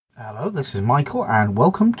Hello, this is Michael, and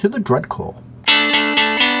welcome to the Dreadclaw.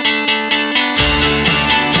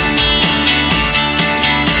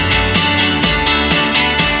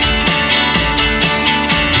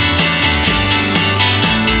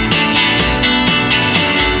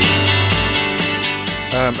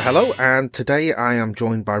 Hello, and today I am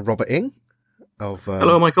joined by Robert Ing.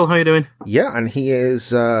 Hello, Michael. How are you doing? Yeah, and he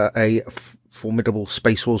is a formidable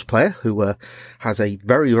Space Wars player who has a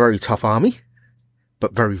very, very tough army,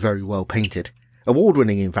 but very, very well painted.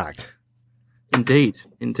 Award-winning, in fact. Indeed.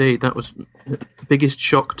 That was the biggest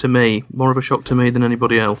shock to me. More of a shock to me than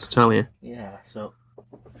anybody else, I tell you. Yeah, so...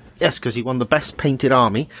 Yes, because he won the best painted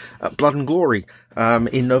army at Blood and Glory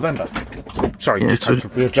in November. Sorry, just had to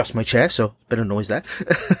readjust my chair, so a bit of noise there.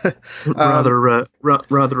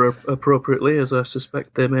 rather appropriately, as I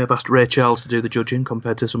suspect they may have asked Ray Charles to do the judging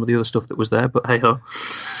compared to some of the other stuff that was there, but hey-ho.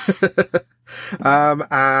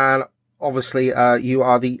 And obviously, you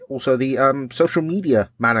are also the social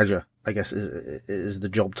media manager, I guess is the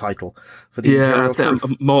job title for the Imperial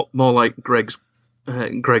Truth. More like Greg's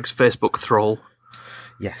Facebook thrall.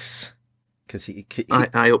 Yes, because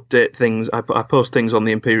I update things. I post things on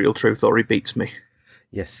the Imperial Truth, or he beats me.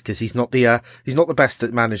 Yes, because he's not the best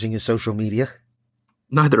at managing his social media.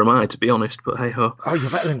 Neither am I, to be honest. But hey ho. Oh,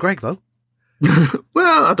 you're better than Greg, though.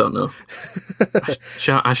 Well, I don't know.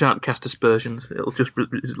 I shan't cast aspersions. It'll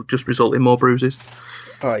just result in more bruises.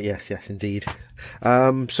 Oh yes, indeed.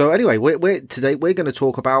 So anyway, today we're going to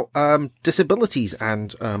talk about disabilities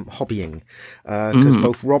and hobbying, because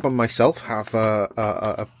both Rob and myself have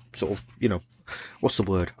a sort of, what's the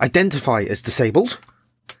word? Identify as disabled.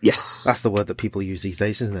 Yes, that's the word that people use these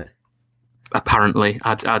days, isn't it? Apparently,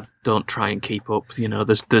 I don't try and keep up.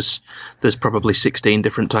 There's probably 16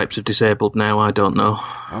 different types of disabled now. I don't know.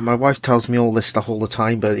 My wife tells me all this stuff all the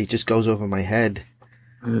time, but it just goes over my head.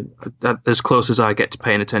 As close as I get to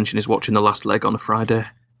paying attention is watching The Last Leg on a Friday.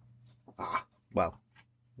 Well,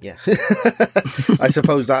 yeah. I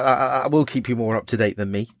suppose that will keep you more up to date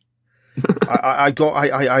than me. I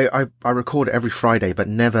record it every Friday, but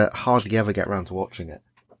hardly ever get around to watching it.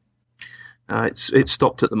 It's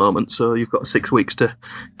stopped at the moment, so you've got 6 weeks to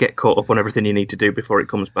get caught up on everything you need to do before it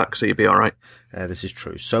comes back, so you'll be all right. This is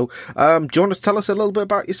true. So, do you want to tell us a little bit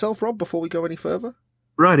about yourself, Rob, before we go any further?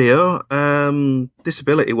 Rightio.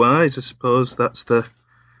 Disability-wise, I suppose that's the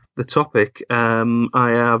topic. I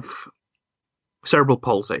have cerebral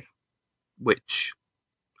palsy, which,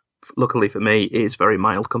 luckily for me, is very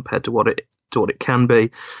mild compared to what it can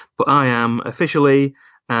be. But I am officially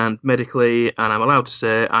and medically, and I'm allowed to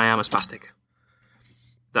say, I am a spastic.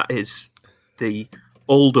 That is the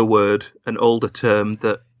older word, an older term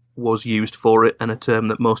that was used for it, and a term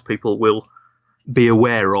that most people will be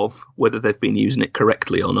aware of. Whether they've been using it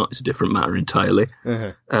correctly or not is a different matter entirely.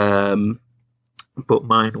 Uh-huh. But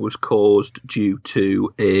mine was caused due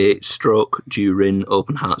to a stroke during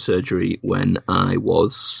open heart surgery when I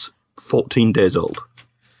was 14 days old.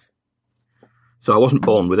 So I wasn't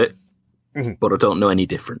born with it, but I don't know any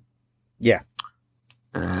different. Yeah.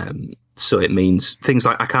 So it means things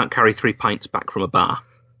like I can't carry 3 pints back from a bar,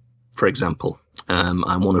 for example.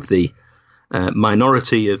 I'm one of the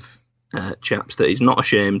minority of chaps that is not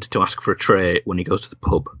ashamed to ask for a tray when he goes to the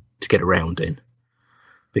pub to get around in,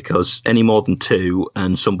 because any more than 2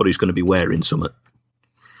 and somebody's going to be wearing something.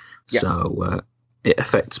 Yeah. So it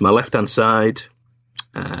affects my left-hand side,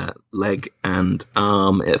 leg and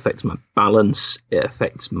arm. It affects my balance. It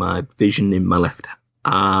affects my vision in my left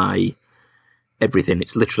eye. Everything.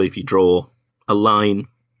 It's literally, if you draw a line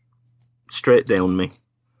straight down me,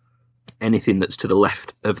 anything that's to the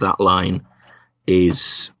left of that line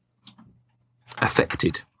is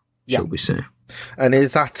affected, shall we say. And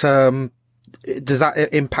is that, does that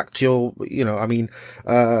impact your, I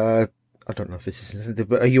don't know if this is,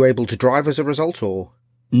 but are you able to drive as a result, or?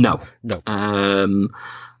 No. No.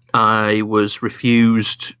 I was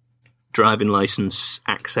refused driving license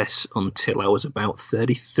access until I was about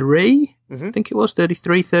 33. I think it was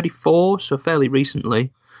 33, 34, so fairly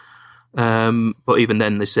recently. But even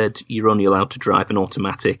then they said you're only allowed to drive an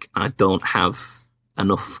automatic. I don't have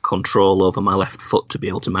enough control over my left foot to be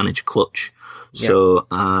able to manage a clutch. Yeah. So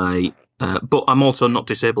but I'm also not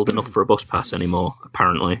disabled enough for a bus pass anymore,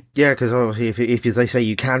 apparently. Yeah, because obviously if they say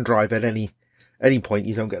you can drive at any point,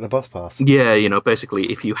 you don't get the bus pass. Yeah,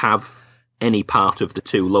 basically if you have any part of the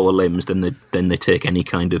 2 lower limbs, then they take any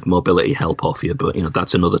kind of mobility help off you. But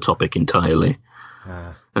that's another topic entirely.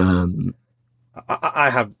 I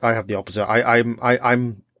have the opposite. I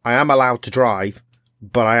am allowed to drive,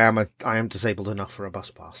 but I am disabled enough for a bus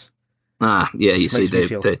pass. Yeah, you see,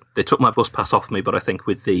 they took my bus pass off me, but I think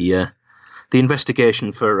with the the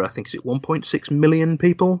investigation for, I think, is it 1.6 million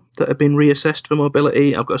people that have been reassessed for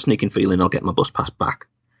mobility. I've got a sneaking feeling I'll get my bus pass back.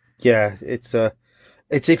 Yeah, it's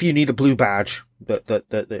if you need a blue badge that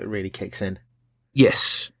it really kicks in.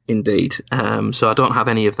 Yes, indeed. So I don't have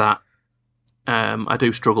any of that. I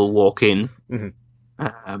do struggle walking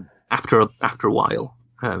after a while.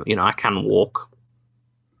 I can walk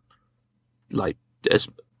like as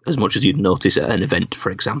much as you'd notice at an event,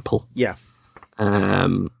 for example. Yeah.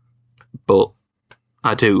 But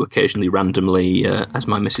I do occasionally randomly, as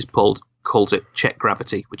my missus calls it, check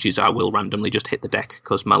gravity, which is I will randomly just hit the deck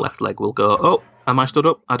because my left leg will go, oh, am I stood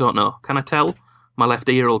up? I don't know. Can I tell? My left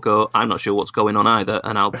ear will go, I'm not sure what's going on either,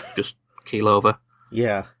 and I'll just keel over.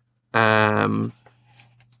 Yeah.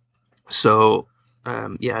 So,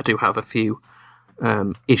 I do have a few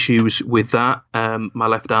issues with that. My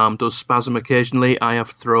left arm does spasm occasionally. I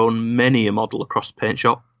have thrown many a model across the paint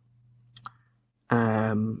shop.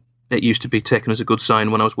 It used to be taken as a good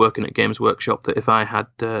sign when I was working at Games Workshop that if I had,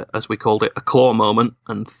 as we called it, a claw moment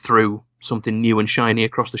and threw something new and shiny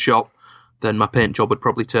across the shop, then my paint job would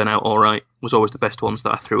probably turn out all right. It was always the best ones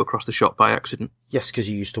that I threw across the shop by accident. Yes, because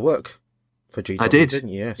you used to work for GW, I did, didn't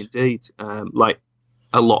you? Yes. Indeed. Like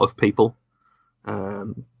a lot of people.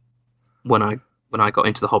 When I got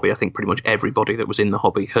into the hobby, I think pretty much everybody that was in the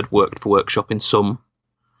hobby had worked for Workshop in some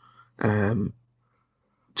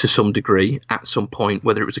to some degree at some point,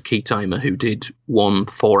 whether it was a key timer who did 1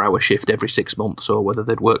 4-hour shift every 6 months, or whether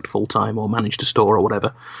they'd worked full time or managed a store or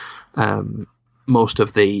whatever. Most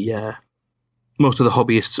of the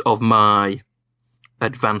hobbyists of my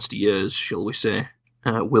advanced years, shall we say,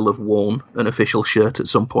 will have worn an official shirt at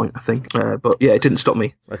some point, I think. But yeah, it didn't stop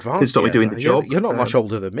me. Advanced, didn't stop me doing the job. You're not much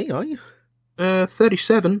older than me, are you?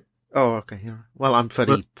 37. Oh, okay. Yeah. Well, I'm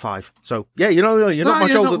 35. So, yeah, you're not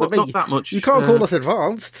much older than me. Not that much. You can't call us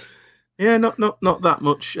advanced. Yeah, not that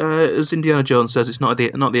much. As Indiana Jones says, it's not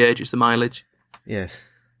the age, it's the mileage. Yes.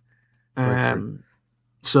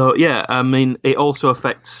 So, yeah, I mean, it also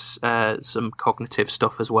affects some cognitive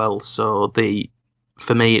stuff as well. So,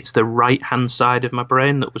 for me, it's the right-hand side of my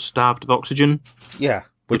brain that was starved of oxygen. Yeah.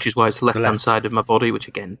 Which is why it's the left-hand side of my body, which,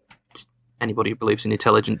 again, anybody who believes in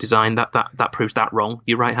intelligent design, that proves that wrong.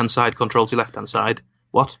 Your right-hand side controls your left-hand side.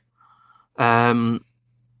 What? But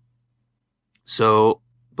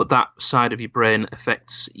that side of your brain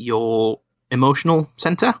affects your emotional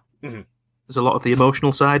center. Mm-hmm. There's a lot of the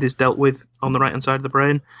emotional side is dealt with on the right-hand side of the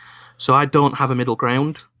brain. So I don't have a middle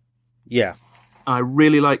ground. Yeah. I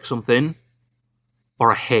really like something,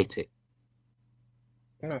 or I hate it.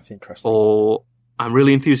 That's interesting. Or I'm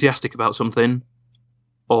really enthusiastic about something,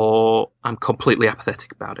 or I'm completely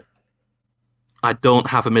apathetic about it. I don't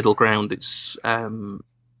have a middle ground. It's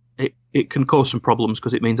it can cause some problems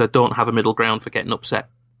because it means I don't have a middle ground for getting upset.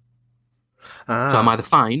 So I'm either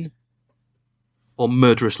fine or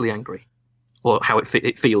murderously angry, or how it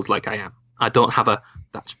feels like I am. I don't have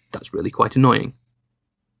that's really quite annoying.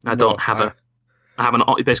 I have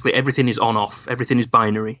basically everything is on off. Everything is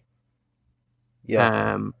binary.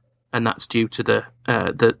 Yeah. And that's due to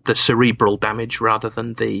the cerebral damage rather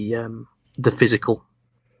than the physical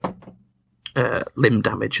limb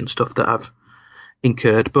damage and stuff that I've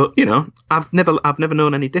incurred. But I've never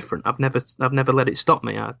known any different. I've never let it stop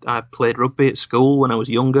me. I played rugby at school when I was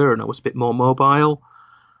younger and I was a bit more mobile.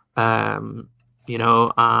 I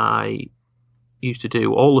used to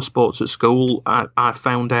do all the sports at school. I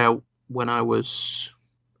found out when I was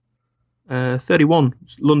 31,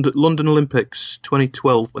 London Olympics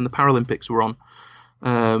 2012, when the Paralympics were on.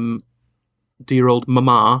 Dear old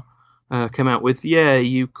Mama came out with, yeah,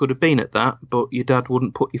 you could have been at that, but your dad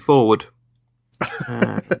wouldn't put you forward.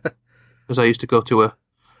 Because I used to go to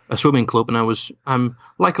a swimming club, and I'm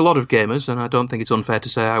like a lot of gamers, and I don't think it's unfair to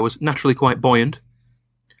say I was naturally quite buoyant.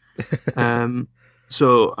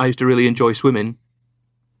 So I used to really enjoy swimming,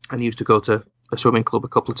 and used to go to a swimming club a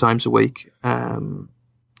couple of times a week. And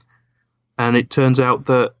it turns out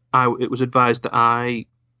that it was advised that I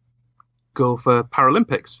go for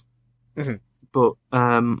Paralympics. Mm-hmm. But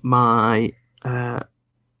my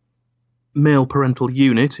male parental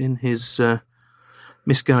unit, in his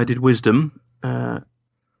misguided wisdom,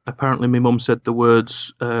 apparently my mum said the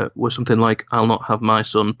words were something like, I'll not have my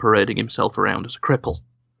son parading himself around as a cripple.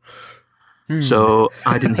 So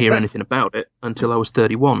I didn't hear anything about it until I was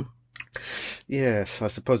 31. Yes, I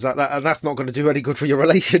suppose that's not going to do any good for your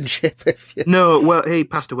relationship. No, well, he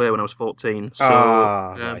passed away when I was 14. So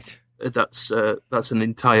right. That's an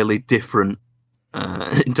entirely different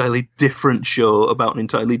show about an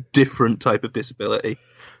entirely different type of disability.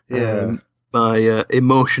 Yeah. My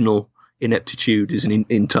emotional ineptitude is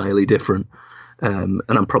entirely different. And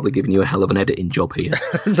I'm probably giving you a hell of an editing job here.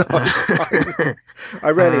 No, it's fine. I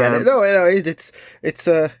rarely edit. No, it's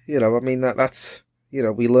you know, I mean that's, you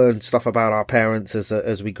know, we learn stuff about our parents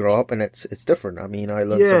as we grow up, and it's different. I mean, I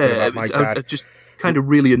learned something about my dad. It just kind of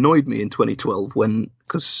really annoyed me in 2012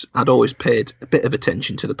 because I'd always paid a bit of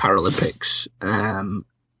attention to the Paralympics,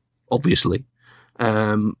 obviously,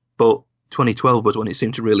 but 2012 was when it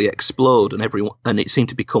seemed to really explode, and it seemed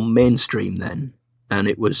to become mainstream then, and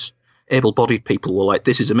it was able-bodied people were like,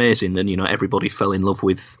 "This is amazing," and you know, everybody fell in love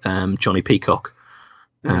with Johnny Peacock.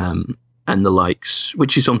 And the likes,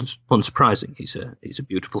 which is unsurprising. He's a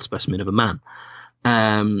beautiful specimen of a man.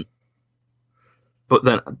 But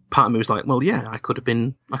then part of me was like, well, yeah, I could have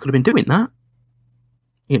been doing that,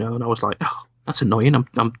 you know. And I was like, oh, that's annoying.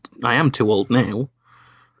 I am too old now.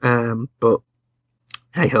 But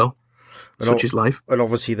hey ho, such is life. And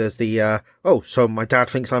obviously, there's the so my dad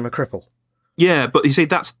thinks I'm a cripple. Yeah, but you see,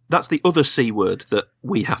 that's the other C word that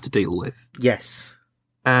we have to deal with. Yes.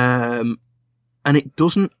 And it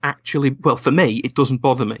doesn't actually, well, for me, it doesn't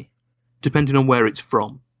bother me, depending on where it's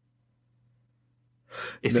from.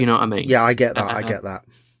 If you know what I mean. Yeah, I get that. I get that.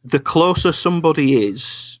 The closer somebody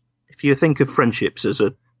is, if you think of friendships as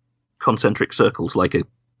a concentric circles, like a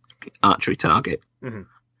archery target,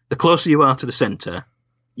 the closer you are to the centre,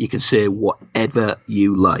 you can say whatever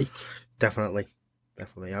you like. Definitely.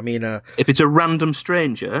 I mean, if it's a random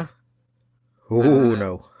stranger,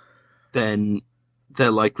 no, then they're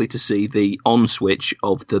likely to see the on switch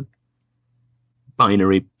of the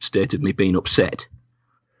binary state of me being upset.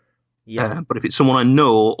 Yeah. But if it's someone I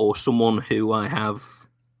know or someone who I have,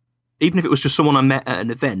 even if it was just someone I met at an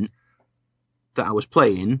event that I was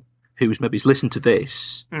playing, who's maybe listened to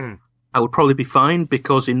this, I would probably be fine,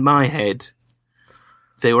 because in my head,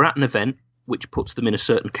 they were at an event which puts them in a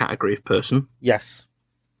certain category of person. Yes.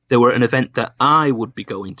 They were at an event that I would be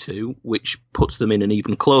going to, which puts them in an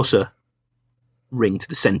even closer ring to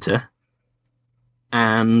the centre,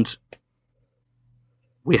 and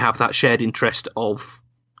we have that shared interest of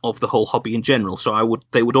the whole hobby in general. So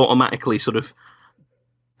they would automatically sort of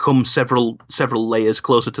come several layers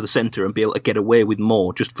closer to the centre and be able to get away with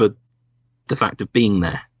more just for the fact of being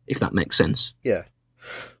there, if that makes sense. Yeah.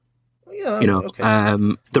 You know, okay.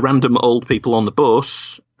 The random old people on the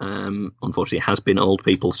bus, unfortunately, it has been old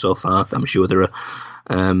people so far. I'm sure there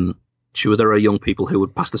are young people who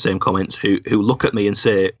would pass the same comments who look at me and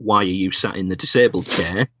say, "Why are you sat in the disabled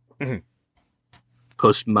chair?"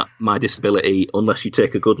 Because my disability, unless you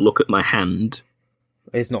take a good look at my hand,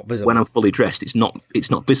 it's not visible. When I'm fully dressed, it's not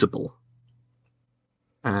visible.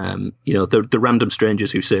 You know, the random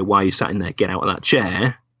strangers who say, "Why are you sat in there? Get out of that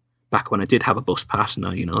chair." Back when I did have a bus pass,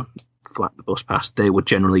 now, you know, flat the bus pass, they would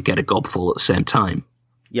generally get a gobful at the same time.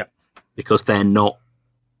 Yeah. Because they're not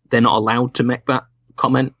allowed to make that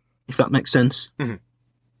comment, if that makes sense. You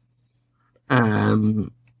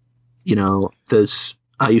know,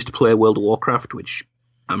 I used to play World of Warcraft, which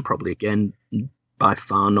I'm probably, again, by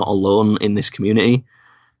far not alone in this community.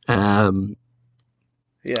 Yeah,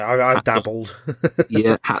 I dabbled.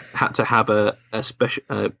 Yeah, had to have a special,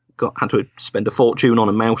 had to spend a fortune on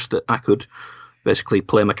a mouse that I could basically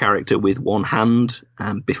play my character with one hand.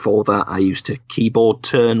 Before that, I used to keyboard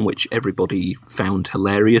turn, which everybody found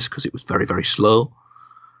hilarious because it was very, very slow.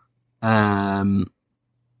 But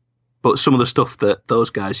some of the stuff that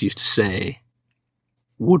those guys used to say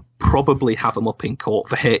would probably have them up in court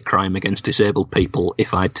for hate crime against disabled people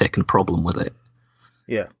if I'd taken a problem with it.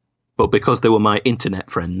 Yeah. But because they were my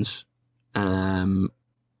internet friends, I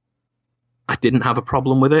didn't have a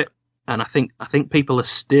problem with it. And I think people are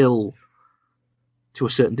still, to a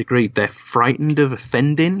certain degree, they're frightened of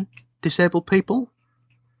offending disabled people.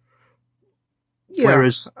 Yeah,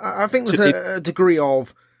 whereas I think there's a degree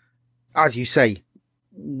of, as you say,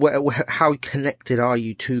 how connected are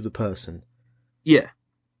you to the person? Yeah.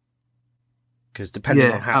 Because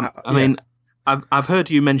depending on how... I mean, I've heard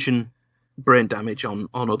you mention brain damage on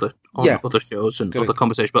other shows and other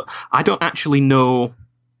conversations, but I don't actually know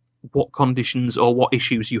what conditions or what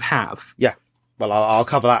issues you have. Yeah. Well, I'll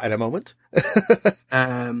cover that in a moment.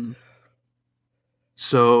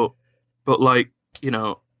 So, but like, you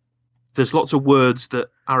know, there's lots of words that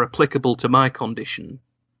are applicable to my condition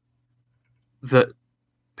that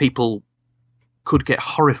people could get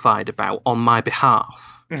horrified about on my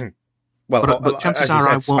behalf. Mm-hmm. Well, but chances are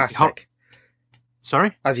I won't be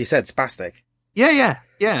Sorry? As you said, spastic. Yeah.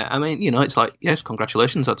 I mean, you know, it's like, yes,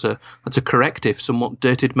 congratulations. That's a correct, if somewhat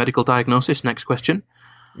dated medical diagnosis. Next question.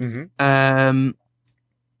 Mm-hmm.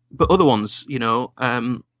 But other ones, you know,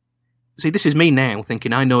 see, this is me now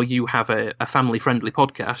thinking, I know you have a family-friendly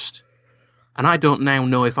podcast, and I don't now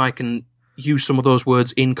know if I can use some of those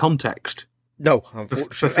words in context No, for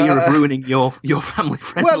unfortunately. fear of ruining your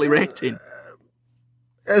family-friendly rating.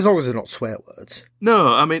 As long as they're not swear words.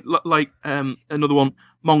 No, I mean, like another one,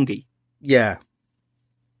 Mongi. Yeah.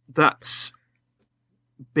 That's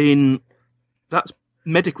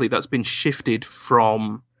medically been shifted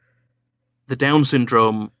from the Down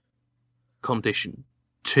syndrome condition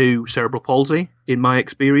to cerebral palsy, in my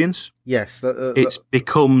experience. Yes. It's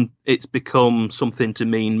become something to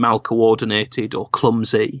mean mal-coordinated or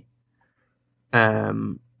clumsy,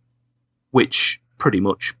 which pretty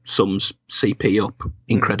much sums CP up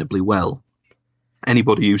incredibly well.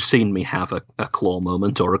 Anybody who's seen me have a claw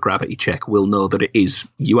moment or a gravity check will know that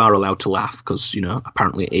you are allowed to laugh because,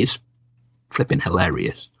 apparently it is flipping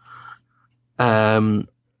hilarious. But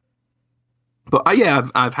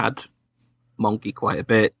I've had Monkey quite a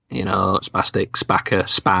bit, Spastic, Spacker,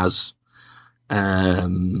 Spaz.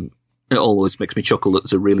 It always makes me chuckle that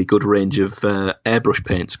there's a really good range of airbrush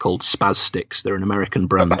paints called Spaz Sticks. They're an American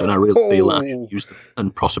brand, and I really feel that I should use them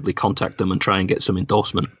and possibly contact them and try and get some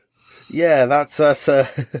endorsement. Yeah, that's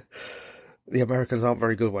the Americans aren't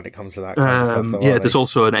very good when it comes to that kind of stuff. Though, there's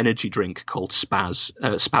also an energy drink called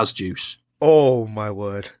Spaz Juice. Oh my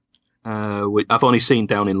word! Which I've only seen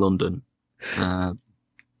down in London,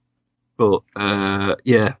 but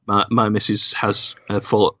my missus has a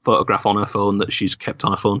photograph on her phone that she's kept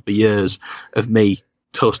on her phone for years of me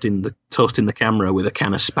toasting the camera with a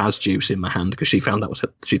can of Spaz Juice in my hand because she thought that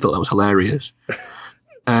was hilarious.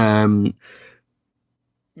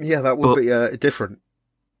 Yeah, that would be different.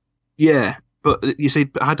 Yeah, but you see,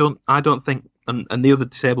 I don't think, and the other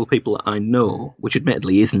disabled people that I know, which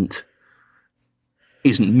admittedly isn't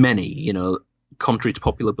many, contrary to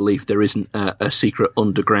popular belief, there isn't a secret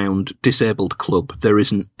underground disabled club. There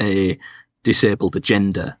isn't a disabled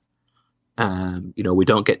agenda. We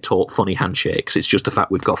don't get taught funny handshakes. It's just the fact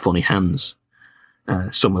we've got funny hands.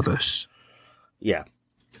 Some of us. Yeah.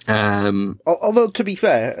 Although to be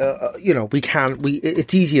fair,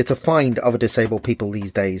 it's easier to find other disabled people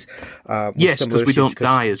these days. Yes, because we don't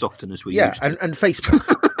die as often as we used to. And Facebook.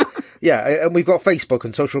 Yeah, and we've got Facebook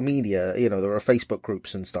and social media. There are Facebook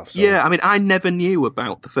groups and stuff. So. Yeah, I mean, I never knew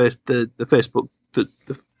about the Facebook the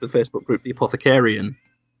Facebook group, the Apothecarian,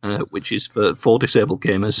 which is for disabled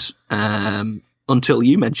gamers, until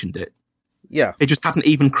you mentioned it. Yeah, it just hadn't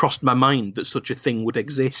even crossed my mind that such a thing would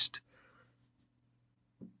exist.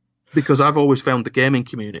 Because I've always found the gaming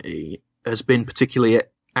community has been particularly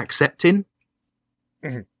accepting.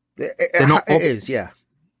 Mm-hmm. It is, yeah.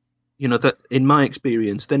 That in my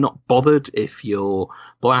experience, they're not bothered if you're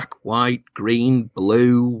black, white, green,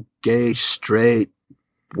 blue, gay, straight,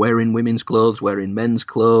 wearing women's clothes, wearing men's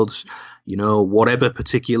clothes, whatever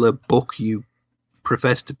particular book you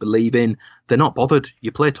profess to believe in. They're not bothered.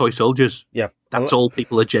 You play toy soldiers. Yeah. That's all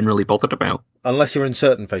people are generally bothered about. Unless you're in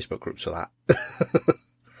certain Facebook groups for that.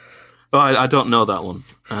 Oh, I don't know that one.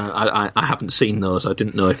 I haven't seen those. I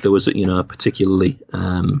didn't know if there was a particularly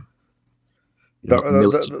there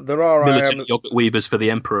are militant yogurt weavers for the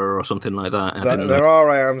emperor or something like that. There are,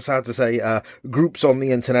 I am sad to say, groups on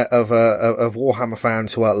the internet of Warhammer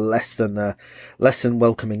fans who are less than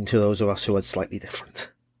welcoming to those of us who are slightly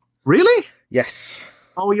different. Really? Yes.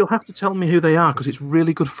 Oh, you'll have to tell me who they are, because it's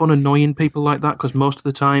really good fun annoying people like that, because most of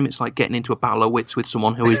the time it's like getting into a battle of wits with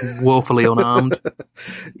someone who is woefully unarmed.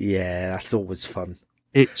 Yeah, that's always fun.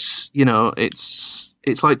 It's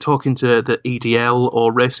like talking to the EDL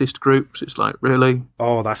or racist groups. It's like, really?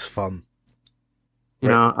 Oh, that's fun.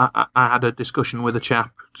 I had a discussion with a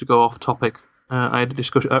chap, to go off topic. I had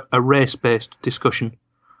a race-based discussion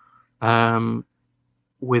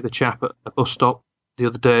with a chap at a bus stop the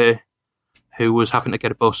other day, who was having to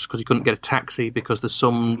get a bus because he couldn't get a taxi because there's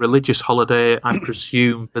some religious holiday, I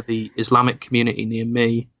presume, for the Islamic community near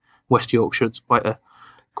me, West Yorkshire. It's quite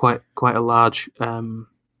a large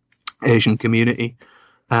Asian community,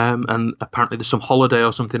 and apparently there's some holiday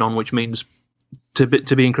or something on, which means, to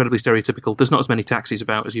be incredibly stereotypical, there's not as many taxis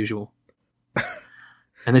about as usual.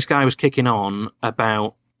 And this guy was kicking on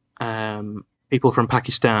about people from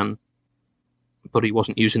Pakistan, but he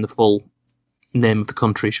wasn't using the full name of the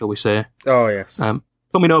country, shall we say. Oh, yes.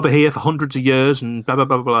 Coming over here for hundreds of years and blah, blah,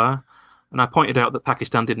 blah, blah. And I pointed out that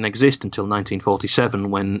Pakistan didn't exist until 1947,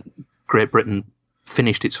 when Great Britain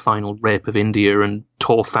finished its final rape of India and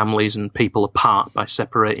tore families and people apart by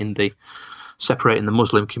separating the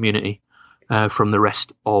Muslim community from the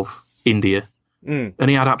rest of India. And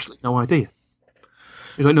he had absolutely no idea.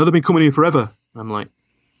 He's like, no, they've been coming here forever. I'm like,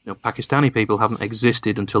 Pakistani people haven't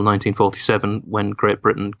existed until 1947, when Great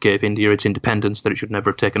Britain gave India its independence that it should never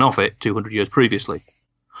have taken off it 200 years previously.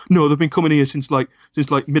 No, they've been coming here since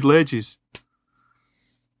Middle Ages.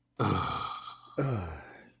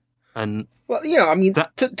 And well, I mean, to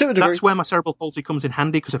a degree, that's where my cerebral palsy comes in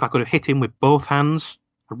handy, because if I could have hit him with both hands,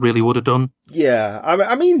 I really would have done. Yeah,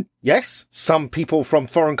 I mean, yes, some people from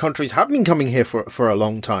foreign countries have been coming here for a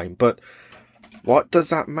long time, but what does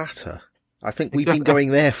that matter? I think we've been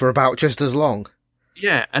going there for about just as long.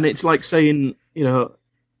 Yeah, and it's like saying,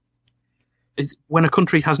 when a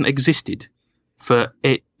country hasn't existed for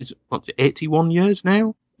 81 years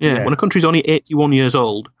now? Yeah, when a country's only 81 years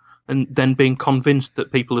old, and then being convinced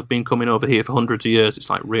that people have been coming over here for hundreds of years, it's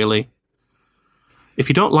like, really? If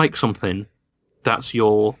you don't like something, that's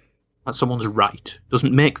someone's right.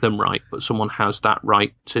 Doesn't make them right, but someone has that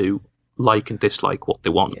right to like and dislike what they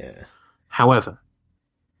want. Yeah. However,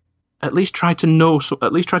 at least try to know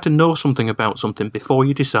something about something before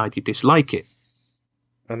you decide you dislike it.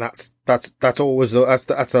 And that's always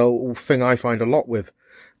that's a thing I find a lot with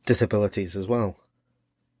disabilities as well.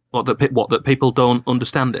 What that people don't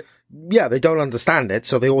understand it. Yeah, they don't understand it,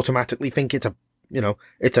 so they automatically think it's a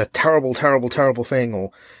terrible, terrible, terrible thing,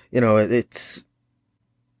 or it's.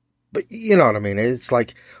 But you know what I mean? It's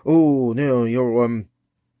like, oh no, you're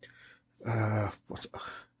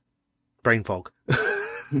brain fog.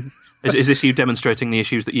 Is this you demonstrating the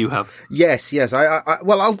issues that you have? Yes.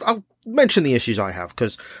 I'll mention the issues I have,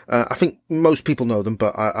 because I think most people know them,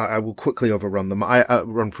 but I will quickly overrun them.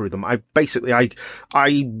 Run through them.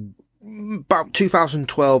 About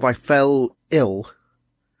 2012, I fell ill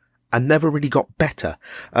and never really got better.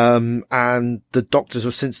 And the doctors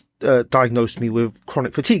have since diagnosed me with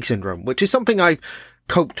chronic fatigue syndrome, which is something I've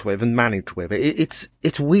coped with and managed with.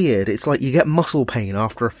 It's weird. It's like you get muscle pain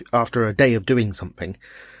after a day of doing something.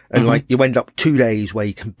 And like you end up 2 days where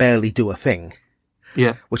you can barely do a thing.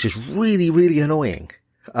 Yeah. Which is really, really annoying.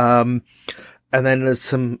 And then there's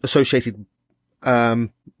some associated,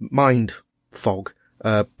 mind fog,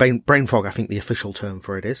 brain fog, I think the official term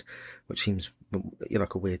for it is, which seems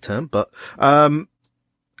like a weird term, but, and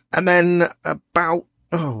then about,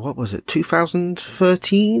 what was it?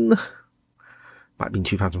 2013? Might have been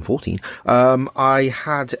 2014. I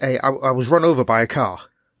was run over by a car.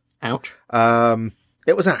 Ouch.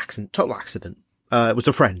 It was an accident, total accident. It was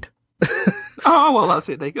a friend. Oh, well, that's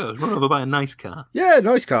it. There you go. Run over by a nice car. Yeah,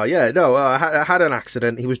 nice car. Yeah, no, I had an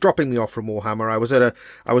accident. He was dropping me off from Warhammer. I was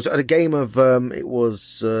at a game of, it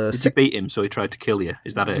was, Did you beat him so he tried to kill you?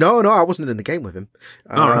 Is that it? No, I wasn't in the game with him.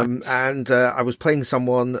 Right. And, I was playing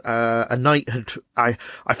someone, a knight I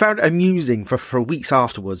found it amusing for weeks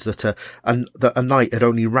afterwards that a knight had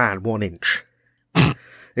only ran 1 inch.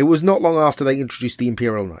 It was not long after they introduced the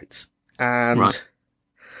Imperial Knights. And, right.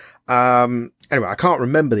 Anyway, I can't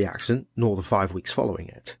remember the accident, nor the 5 weeks following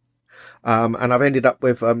it. And I've ended up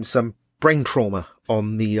with, some brain trauma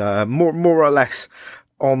on the, more or less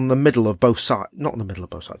on the middle of both sides, not on the middle of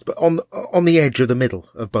both sides, but on the edge of the middle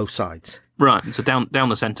of both sides. Right. So down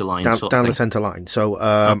the center line. Down the center line. So,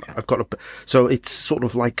 okay. So it's sort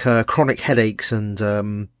of like, chronic headaches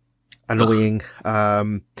and, annoying,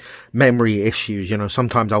 memory issues.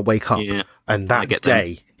 Sometimes I'll wake up and that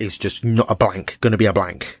day is just not gonna be a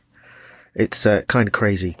blank. It's, kind of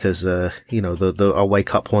crazy because, I'll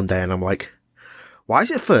wake up one day and I'm like, why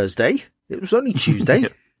is it Thursday? It was only Tuesday.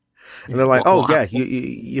 And they're like,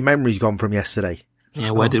 your memory's gone from yesterday.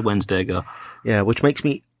 Yeah. Where did Wednesday go? Yeah. Which makes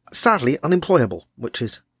me sadly unemployable, which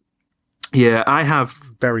is. Yeah. I have.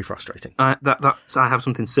 Very frustrating. I have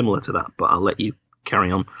something similar to that, but I'll let you carry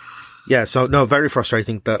on. Yeah. So no, very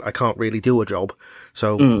frustrating that I can't really do a job.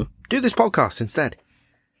 So do this podcast instead.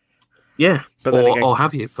 Yeah, but or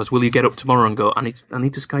have you? Because will you get up tomorrow and go, I need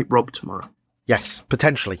to Skype Rob tomorrow? Yes,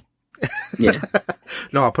 potentially. Yeah.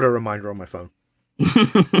 No, I'll put a reminder on my phone.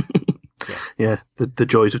 Yeah, the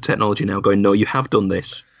joys of technology now going, no, you have done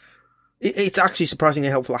this. It's actually surprisingly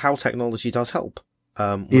helpful how technology does help.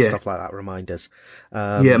 With stuff like that, reminders.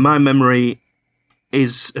 My memory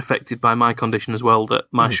is affected by my condition as well, that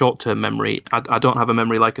my short-term memory, I don't have a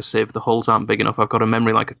memory like a sieve, the holes aren't big enough. I've got a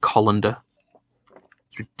memory like a colander.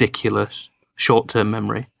 It's ridiculous. Short-term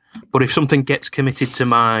memory. But if something gets committed to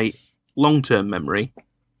my long-term memory,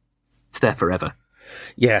 it's there forever.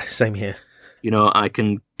 Yeah, same here. I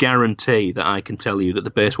can guarantee that I can tell you that the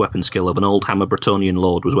base weapon skill of an old Hammer Bretonnian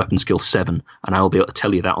Lord was weapon skill 7, and I'll be able to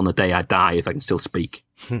tell you that on the day I die if I can still speak.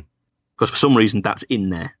 Because for some reason that's in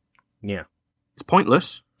there. Yeah. It's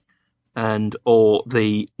pointless. Or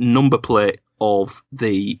the number plate of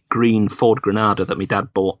the green Ford Granada that my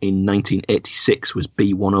dad bought in 1986 was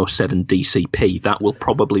B107 DCP. That will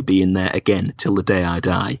probably be in there again till the day I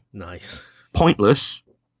die. Nice. Pointless,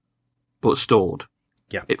 but stored.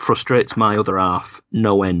 Yeah. It frustrates my other half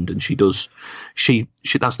no end, and she that's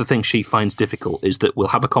the thing she finds difficult, is that we'll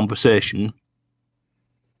have a conversation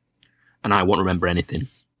and I won't remember anything.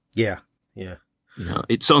 Yeah. You know,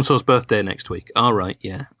 it's so-and-so's birthday next week. All right,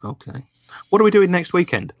 yeah, okay. What are we doing next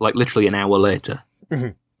weekend? Like literally an hour later. Mm-hmm.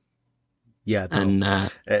 Yeah. No.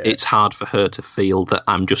 And it's hard for her to feel that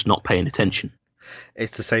I'm just not paying attention.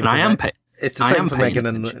 It's the same. And I am paying. It's the same for Megan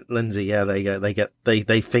and Lindsay. Yeah,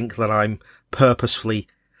 they think that I'm purposefully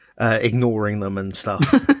ignoring them and stuff.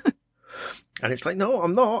 And it's like, no,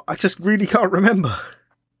 I'm not. I just really can't remember.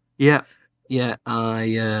 Yeah.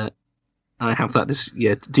 I have that.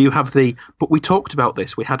 Do you have the? But we talked about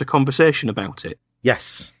this. We had a conversation about it.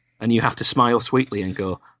 Yes. And you have to smile sweetly and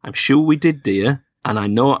go, "I'm sure we did, dear. And I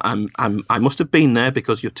know I must have been there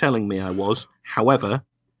because you're telling me I was. However,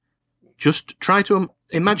 just try to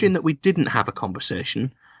imagine that we didn't have a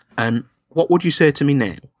conversation, and what would you say to me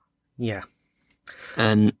now?" Yeah.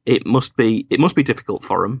 And it must be difficult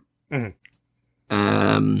for him.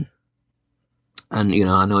 Mm-hmm. And you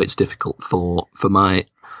know, I know it's difficult for my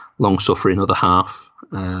long-suffering other half,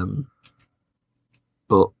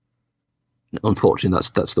 but unfortunately,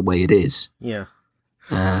 that's the way it is. Yeah.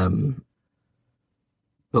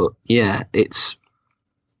 But yeah,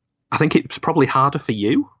 I think it's probably harder for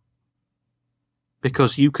you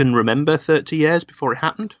because you can remember 30 years before it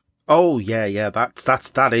happened. Oh yeah.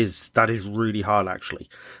 That is really hard actually.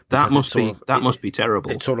 That must be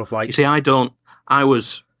terrible. It's sort of like, you see,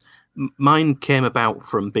 mine came about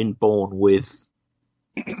from being born with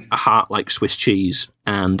a heart like Swiss cheese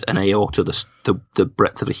and an aorta the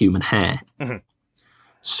breadth of a human hair. Mm-hmm.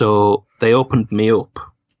 So they opened me up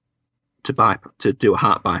to do a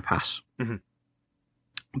heart bypass. Mm-hmm.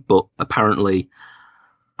 But apparently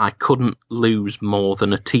I couldn't lose more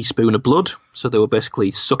than a teaspoon of blood. So they were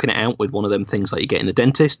basically sucking it out with one of them things like you get in the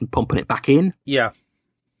dentist and pumping it back in. Yeah.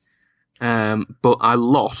 But I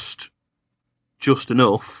lost just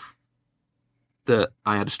enough that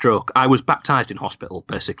I had a stroke. I was baptised in hospital,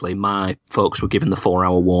 basically. My folks were given the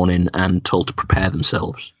 4-hour warning and told to prepare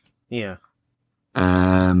themselves. Yeah.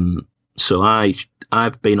 So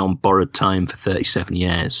I've been on borrowed time for 37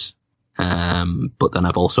 years. But then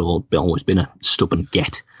I've also always been a stubborn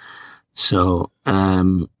get. So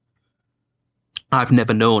I've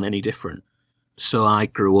never known any different. So I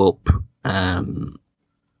grew up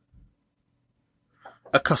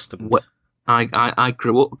accustomed. I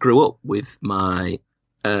grew up with my.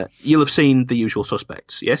 You'll have seen The Usual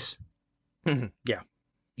Suspects, yes? Yeah.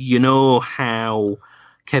 You know how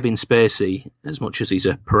Kevin Spacey, as much as he's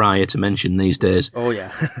a pariah to mention these days,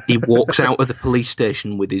 he walks out of the police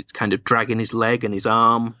station with it kind of dragging his leg and his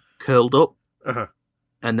arm curled up,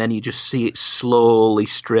 and then you just see it slowly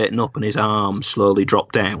straighten up and his arm slowly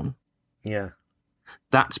drop down. Yeah,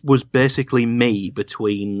 that was basically me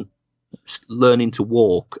between learning to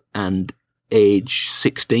walk and age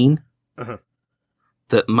 16.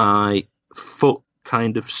 That my foot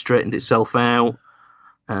kind of straightened itself out.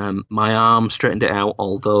 My arm straightened it out,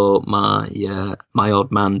 although my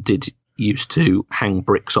old man did used to hang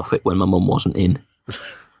bricks off it when my mum wasn't in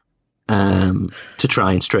to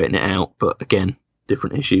try and straighten it out. But again,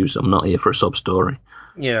 different issues. I'm not here for a sob story.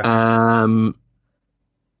 Yeah.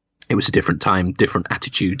 It was a different time, different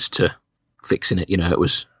attitudes to fixing it. You know, it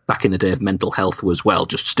was back in the day of mental health was, well,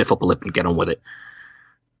 just stiff up a lip and get on with it.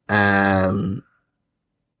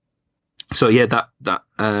 So yeah, that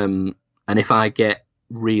and if I get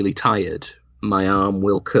really tired, my arm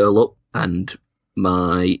will curl up and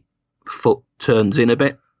my foot turns in a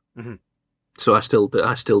bit. So I still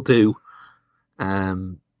do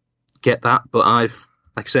get that, but like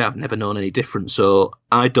I say, I've never known any different. So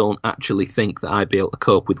I don't actually think that I'd be able to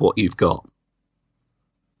cope with what you've got.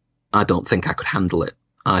 I don't think I could handle it.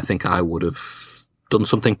 I think I would have done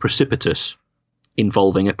something precipitous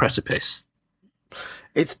involving a precipice.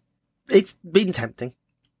 It's been tempting.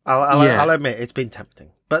 I'll admit it's been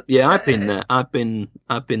tempting, but yeah, I've been there. I've been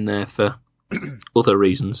there for other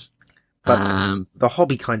reasons. But the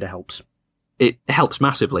hobby kind of helps. It helps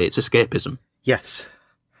massively. It's escapism. Yes,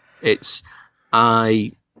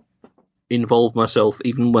 I involved myself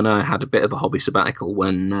even when I had a bit of a hobby sabbatical.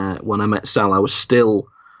 When I met Sal, I was still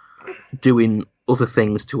doing other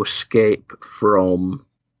things to escape from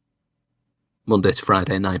Monday to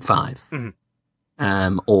Friday 9-5.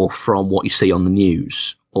 Or from what you see on the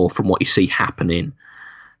news, or from what you see happening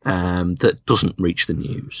that doesn't reach the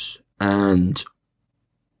news. And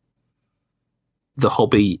the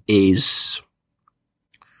hobby it's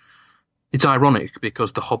ironic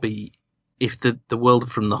because the hobby, if the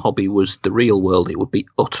world from the hobby was the real world, it would be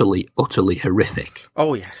utterly, utterly horrific.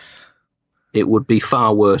 Oh, yes. It would be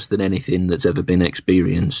far worse than anything that's ever been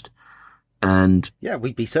experienced. And yeah,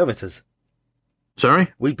 we'd be servitors.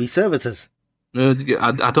 Sorry? We'd be servitors.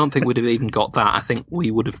 I don't think we'd have even got that. I think we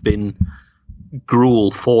would have been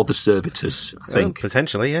gruel for the servitors, I think.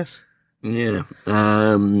 Potentially, yes. Yeah.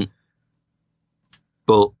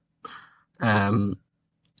 But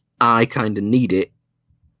I kind of need it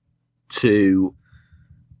to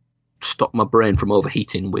stop my brain from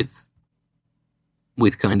overheating with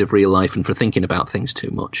kind of real life and for thinking about things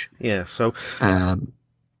too much. Yeah, so...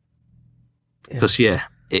 Because,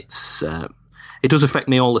 it's it does affect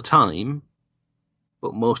me all the time,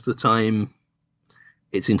 but most of the time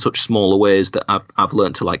it's in such smaller ways that I've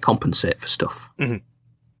learned to, like, compensate for stuff. Mm-hmm.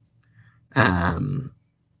 And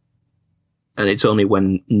it's only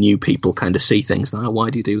when new people kind of see things like, oh, why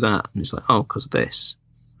do you do that? And it's like, oh, because of this.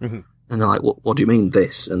 Mm-hmm. And they're like, what do you mean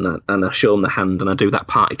this? And I show them the hand, and I do that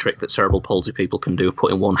party trick that cerebral palsy people can do,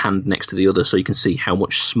 putting one hand next to the other so you can see how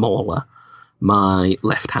much smaller my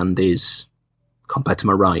left hand is compared to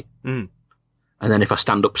my right. Mm. And then if I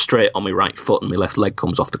stand up straight on my right foot and my left leg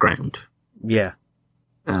comes off the ground. Yeah.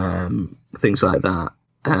 Things like that.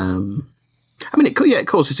 I mean, it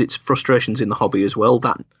causes its frustrations in the hobby as well.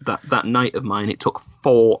 That night of mine, it took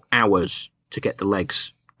 4 hours to get the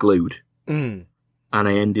legs glued. Mm. And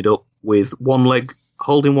I ended up with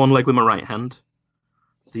holding one leg with my right hand.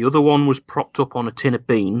 The other one was propped up on a tin of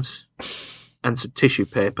beans and some tissue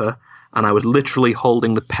paper. And I was literally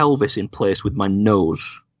holding the pelvis in place with my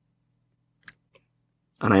nose.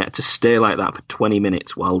 And I had to stay like that for 20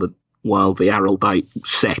 minutes while the araldite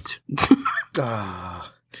set.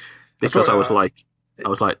 Because I was like,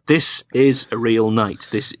 this is a real knight.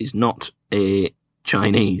 This is not a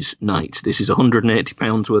Chinese knight. This is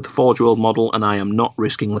 £180 worth of Forge World model, and I am not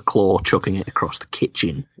risking the claw chucking it across the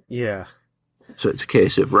kitchen. Yeah. So it's a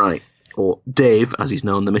case of, right, or Dave, as he's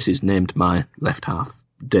known, the missus named my left half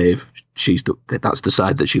Dave. That's the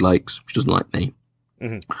side that she likes. She doesn't like me.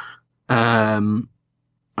 Mm-hmm.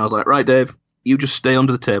 I was like, right, Dave, you just stay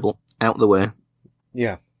under the table, out of the way.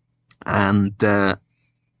 Yeah. And,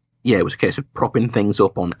 it was a case of propping things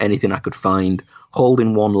up on anything I could find,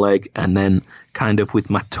 holding one leg, and then kind of with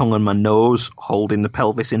my tongue and my nose, holding the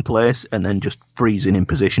pelvis in place, and then just freezing in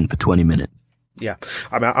position for 20 minutes. Yeah,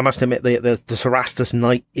 I mean, I must admit the Cerastus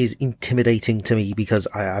Knight is intimidating to me because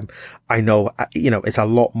I know, it's a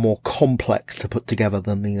lot more complex to put together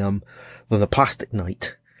than the plastic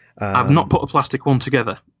Knight. I've not put a plastic one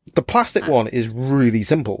together. The plastic one is really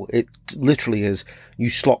simple. It literally is you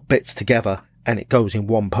slot bits together and it goes in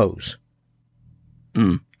one pose.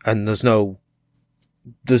 Mm. And there's no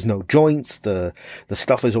joints. The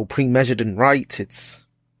stuff is all pre-measured and right. It's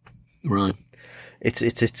right.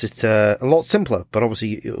 It's a lot simpler, but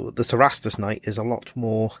obviously the Cerastus Knight is a lot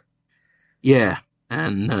more. Yeah,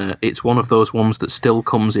 and it's one of those ones that still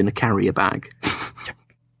comes in a carrier bag.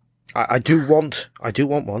 I do want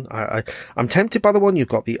one. I'm tempted by the one you've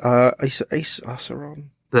got, the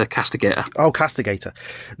Acheron. The Castigator. Oh, Castigator.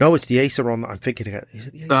 No, it's the Acheron that I'm thinking of. Is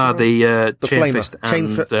it the Acheron? The Chain Fist and Chain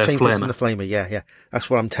Flamer. Fist and the Flamer. Yeah. That's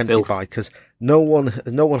what I'm tempted by because no one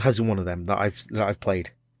has one of them that I've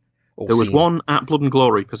played. There was one at Blood and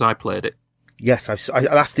Glory because I played it. Yes, that's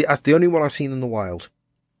the only one I've seen in the wild.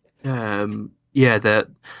 That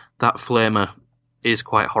Flamer is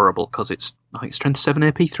quite horrible because it's strength 7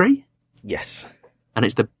 AP3. Yes, and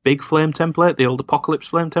it's the big flame template, the old Apocalypse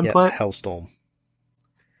flame template. Yeah, Hellstorm.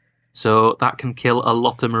 So that can kill a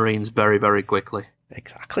lot of Marines very, very quickly.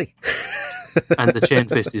 Exactly. And the Chain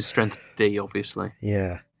Fist is strength D, obviously.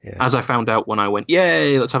 Yeah. As I found out when I went,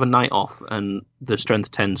 yay, let's have a night off, and the strength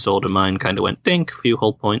 10 sword of mine kind of went dink, a few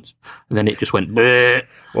hull points, and then it just went bleh.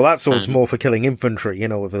 Well, that sword's more for killing infantry,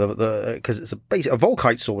 with because it's a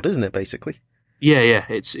Volkite sword, isn't it, basically? Yeah,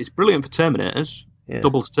 it's brilliant for Terminators. Yeah.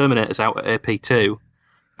 Doubles Terminators out at AP2,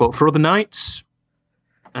 but for other knights,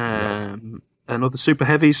 and other super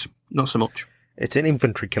heavies, not so much. It's an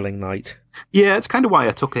infantry killing knight. Yeah, it's kind of why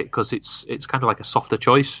I took it, because it's kind of like a softer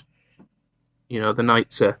choice. The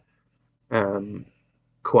knights are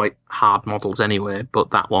quite hard models anyway,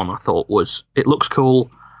 but that one I thought it looks cool,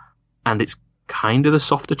 and it's kind of the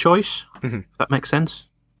softer choice, if that makes sense.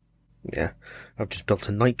 Yeah, I've just built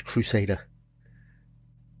a Knight Crusader.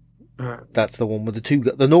 That's the one with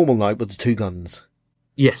the normal knight with the 2 guns.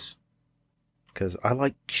 Yes. Because I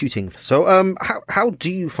like shooting. So, how do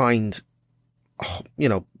you find,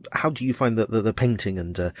 how do you find the painting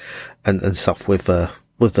and stuff with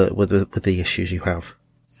the issues you have?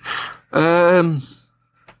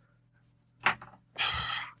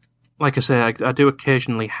 Like I say, I do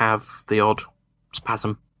occasionally have the odd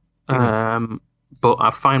spasm, but I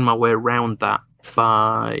find my way around that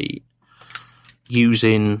by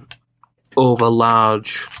using over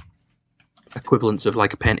large equivalents of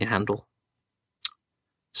like a painting handle.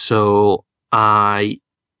 So I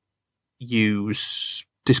use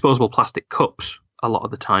disposable plastic cups a lot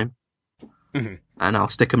of the time. Mm-hmm. And I'll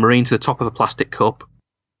stick a marine to the top of a plastic cup,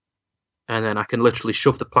 and then I can literally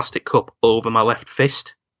shove the plastic cup over my left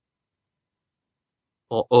fist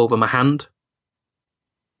or over my hand,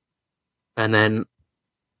 and then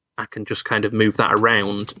I can just kind of move that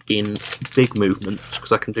around in big movements,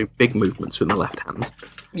 because I can do big movements with my left hand.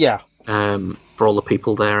 Yeah. For all the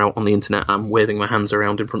people there out on the internet, I'm waving my hands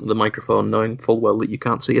around in front of the microphone, knowing full well that you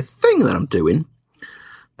can't see a thing that I'm doing.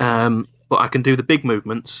 But I can do the big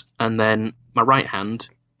movements, and then my right hand,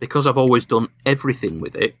 because I've always done everything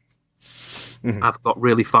with it, Mm-hmm. I've got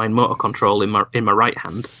really fine motor control in my right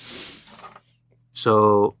hand,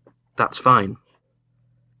 so that's fine.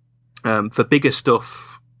 For bigger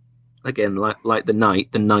stuff, again, like the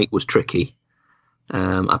Knight was tricky.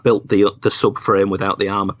 I built the subframe without the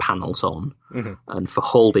armor panels on, Mm-hmm. and for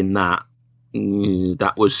holding that,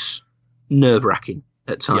 that was nerve-wracking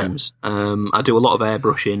at times. I do a lot of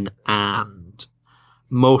airbrushing, and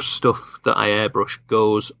most stuff that I airbrush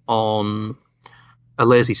goes on a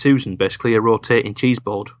Lazy Susan, basically a rotating cheese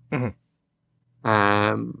board.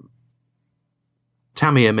 Mm-hmm.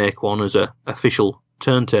 Tamiya make one as a official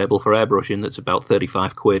turntable for airbrushing that's about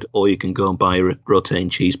 £35, or you can go and buy a rotating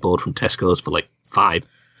cheese board from Tesco's for like £5.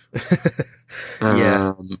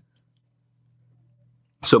 Yeah.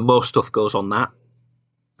 So most stuff goes on that.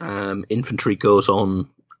 Infantry goes on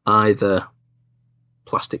either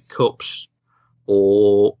plastic cups,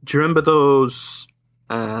 or do you remember those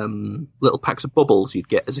little packs of bubbles you'd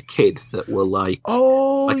get as a kid that were like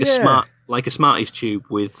a Smarties tube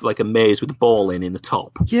with like a maze with a ball in the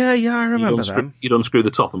top? Yeah, I remember them. You'd unscrew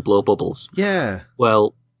the top and blow bubbles. Yeah.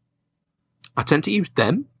 Well, I tend to use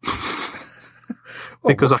them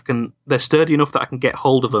because they're sturdy enough that I can get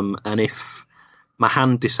hold of them, and if my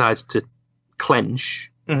hand decides to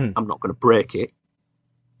clench, Mm-hmm. I'm not going to break it.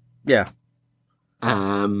 Yeah.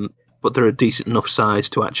 But they're a decent enough size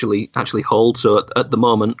to actually hold. So at the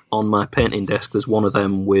moment on my painting desk, there's one of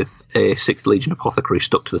them with a 6th Legion Apothecary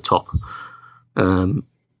stuck to the top,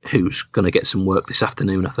 who's going to get some work this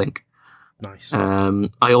afternoon, I think. Nice.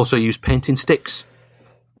 I also use painting sticks.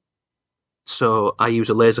 So I use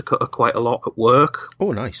a laser cutter quite a lot at work.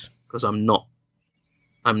 Oh, nice. Because I'm not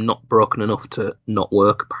broken enough to not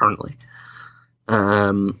work, apparently.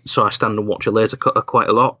 So I stand and watch a laser cutter quite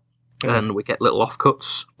a lot. And we get little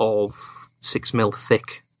offcuts of 6mm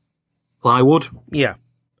thick plywood. Yeah.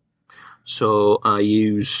 So I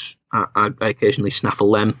occasionally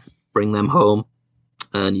snaffle them, bring them home,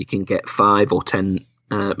 and you can get 5 or 10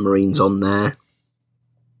 marines on there.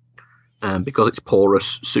 Because it's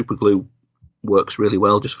porous, super glue works really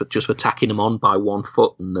well just for tacking them on by 1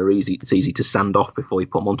 foot, and it's easy to sand off before you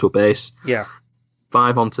put them onto a base. Yeah.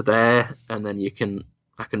 5 onto there, and then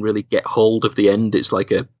I can really get hold of the end. It's like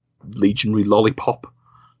a legionary lollipop,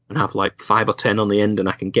 and have like 5 or 10 on the end, and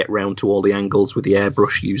I can get round to all the angles with the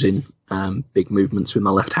airbrush using big movements with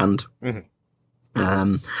my left hand.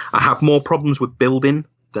 Mm-hmm. I have more problems with building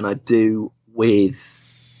than I do with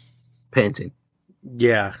painting.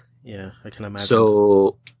 Yeah, I can imagine.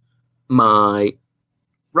 So my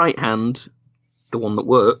right hand, the one that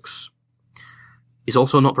works, is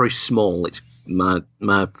also not very small. It's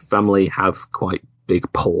my family have quite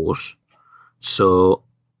big paws, so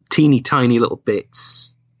teeny tiny little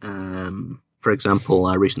bits. For example,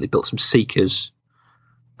 I recently built some Seekers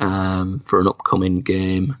for an upcoming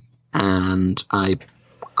game, and I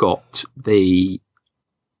got the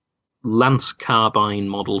Lance Carbine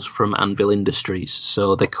models from Anvil Industries.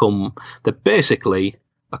 So they're basically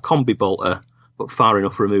a combi bolter, but far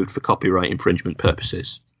enough removed for copyright infringement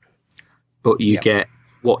purposes. But you get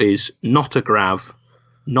what is not a grav,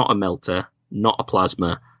 not a melter, not a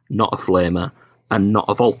plasma, not a flamer, and not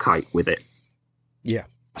a Volkite with it. Yeah.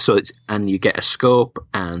 So and you get a scope,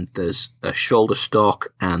 and there's a shoulder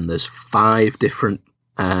stock, and there's 5 different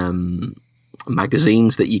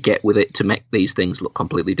magazines that you get with it to make these things look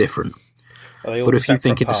completely different. But if you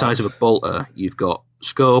think in the size of a bolter, you've got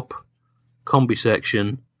scope, combi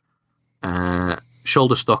section,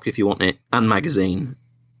 shoulder stock if you want it, and magazine.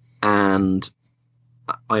 And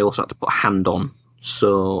I also had to put a hand on.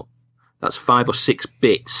 So that's 5 or 6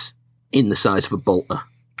 bits in the size of a bolter.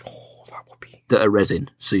 Oh, that would be... That are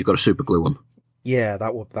resin, so you've got to super glue them. Yeah,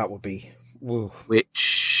 that would be... Woo.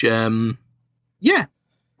 Which, I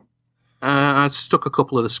stuck a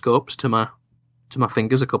couple of the scopes to my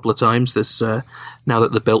fingers a couple of times. There's now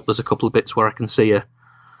that they're built, there's a couple of bits where I can see a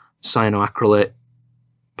cyanoacrylate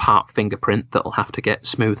part fingerprint that'll have to get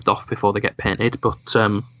smoothed off before they get painted.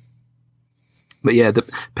 But yeah, the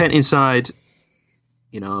painting side,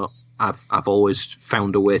 I've always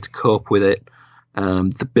found a way to cope with it.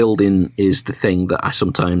 The building is the thing that I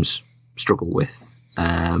sometimes struggle with.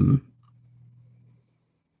 I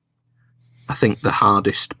think the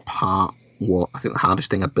hardest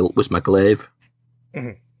thing I built was my glaive,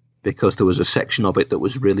 because there was a section of it that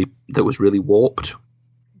was really warped.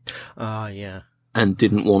 Yeah. And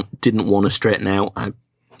didn't want to straighten out. I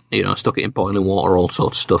stuck it in boiling water, all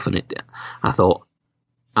sorts of stuff, and I thought,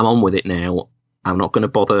 I'm on with it now. I'm not going to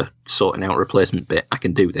bother sorting out a replacement bit. I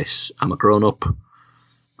can do this. I'm a grown up.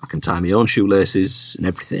 I can tie my own shoelaces and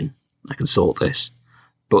everything. I can sort this.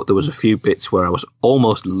 But there was a few bits where I was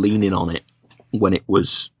almost leaning on it when it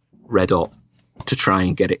was red hot to try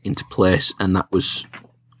and get it into place, and that was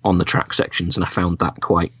on the track sections, and I found that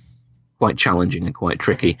quite challenging and quite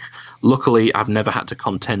tricky. Luckily, I've never had to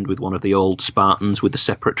contend with one of the old Spartans with the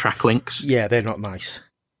separate track links. Yeah, they're not nice.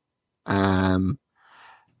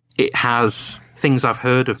 It has things I've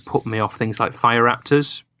heard have put me off, things like Fire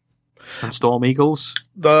Raptors and Storm Eagles.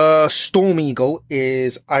 The Storm Eagle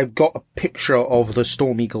is... I've got a picture of the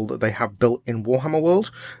Storm Eagle that they have built in Warhammer World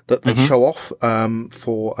that they show off as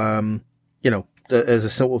a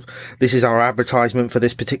sort of, this is our advertisement for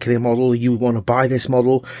this particular model. You want to buy this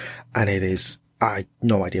model, and it is, I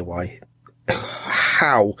no idea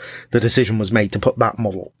how the decision was made to put that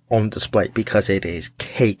model on display, because it is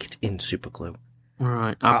caked in super glue.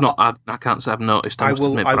 Right, I can't say I've noticed.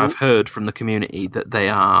 I've heard from the community that they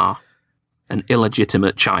are an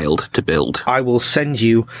illegitimate child to build. I will send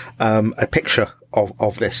you a picture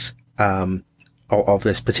of this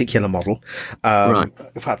particular model. Right.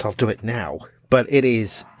 In fact, I'll do it now. But it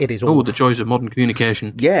is awful. Oh, the joys of modern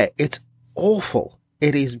communication. Yeah, it's awful.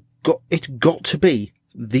 It's got to be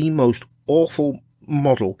the most awful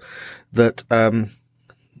model that,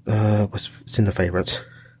 it's in the favourites.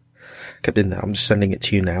 Kept in there. I'm just sending it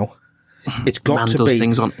to you now. It's got Man to does be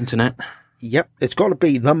things on internet. Yep, it's got to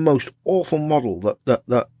be the most awful model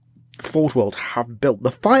that Forge World have built.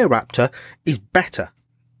 The Fire Raptor is better.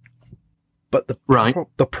 But the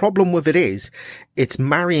problem with it is, it's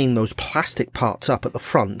marrying those plastic parts up at the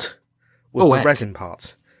front with the resin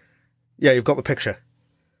parts. Yeah, you've got the picture.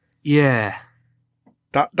 Yeah.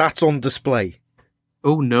 That's on display.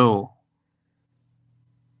 Oh no.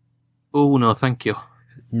 Oh no, thank you.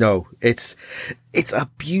 No, it's a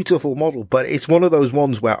beautiful model, but it's one of those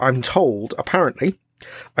ones where I'm told, apparently,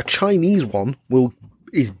 a Chinese one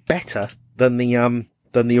is better than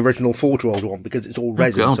the original Forge World one, because it's all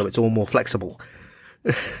resin, so it's all more flexible.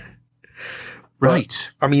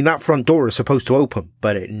 Right. I mean, that front door is supposed to open,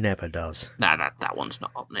 but it never does. Nah, that one's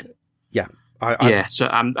not opening. Yeah. So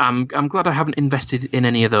I'm glad I haven't invested in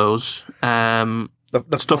any of those. The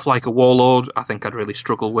stuff like a Warlord, I think I'd really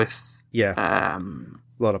struggle with. Yeah.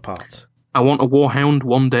 A lot of parts. I want a Warhound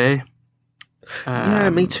one day.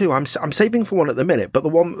 Yeah, me too. I'm saving for one at the minute, but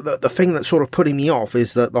the thing that's sort of putting me off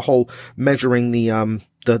is the whole measuring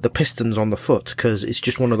the pistons on the foot, because it's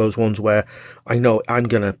just one of those ones where I know I'm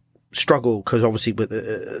gonna struggle, because obviously with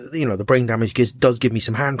the brain damage does give me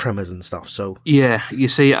some hand tremors and stuff. So yeah, you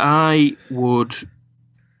see, I would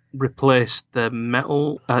replace the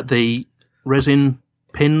metal, the resin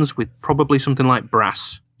pins with probably something like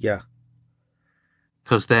brass. Yeah,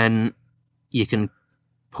 because then you can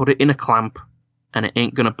put it in a clamp and it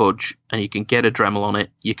ain't going to budge, and you can get a Dremel on it,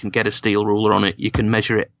 you can get a steel ruler on it, you can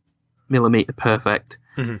measure it millimetre perfect,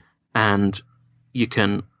 and you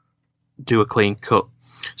can do a clean cut.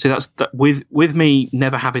 So that's that. With me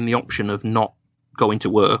never having the option of not going to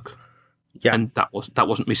work, yeah, and that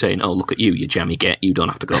wasn't me saying, "Oh, look at you, you jammy get, you don't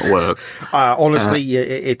have to go to work." Honestly,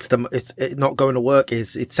 it's not going to work.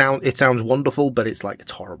 It sounds wonderful, but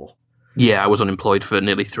it's horrible. Yeah, I was unemployed for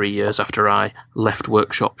nearly 3 years after I left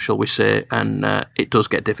workshop, shall we say, and it does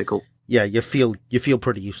get difficult. Yeah, you feel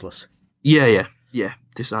pretty useless. Yeah,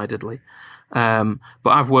 decidedly. But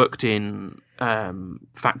I've worked in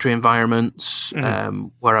factory environments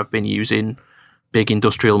where I've been using big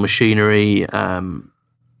industrial machinery. I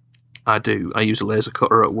use a laser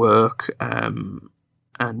cutter at work, and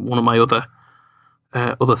one of my other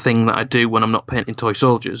thing that I do when I'm not painting toy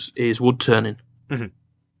soldiers is wood turning. Mm-hmm.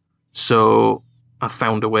 So I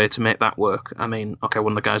found a way to make that work. I mean, okay,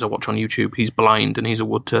 one of the guys I watch on YouTube, he's blind and he's a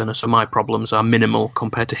wood turner, so my problems are minimal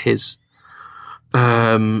compared to his.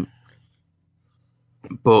 But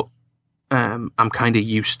I'm kind of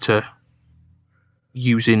used to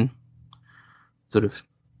using sort of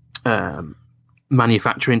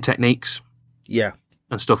manufacturing techniques, yeah,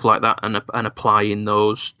 and stuff like that, and applying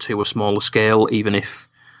those to a smaller scale, even if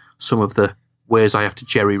some of the ways I have to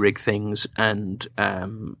jerry rig things and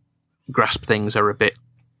grasp things are a bit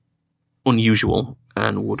unusual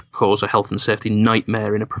and would cause a health and safety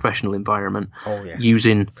nightmare in a professional environment. Oh, yes.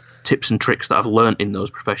 Using tips and tricks that I've learnt in those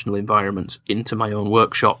professional environments into my own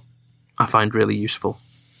workshop, I find really useful.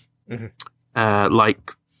 Mm-hmm.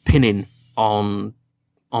 Like pinning on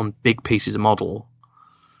big pieces of model.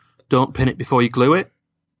 Don't pin it before you glue it.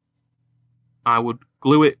 I would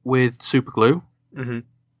glue it with super glue. Mm-hmm.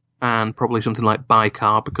 And probably something like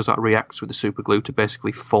bicarb, because that reacts with the super glue to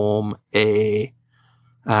basically form a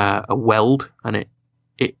weld, and it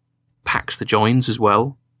packs the joins as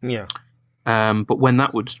well. Yeah. But when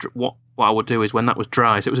that would what I would do is when that was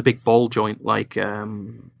dry, so it was a big ball joint like a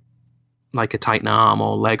Titan arm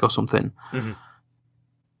or leg or something. Mm-hmm.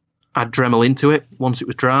 I'd Dremel into it once it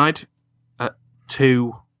was dried at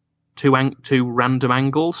two random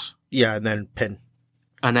angles. Yeah, and then pin.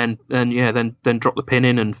 And then drop the pin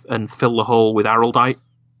in and fill the hole with araldite.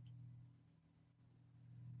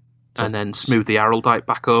 And then smooth the araldite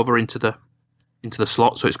back over into the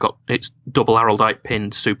slot, so it's double araldite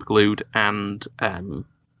pinned, super glued, and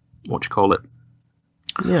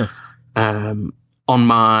Yeah. On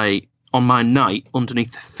my knight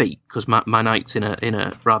underneath the feet, because my knight's in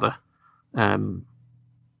a rather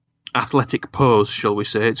athletic pose, shall we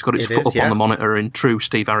say. It's got its foot up on the monitor in true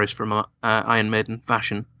Steve Harris from Iron Maiden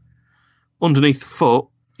fashion. Underneath the foot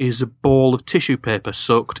is a ball of tissue paper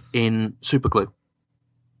soaked in super glue.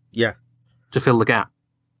 Yeah. To fill the gap.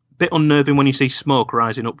 Bit unnerving when you see smoke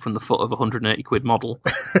rising up from the foot of a £180 model.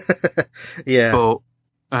 Yeah.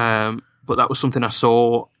 But that was something I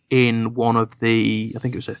saw in one of the, I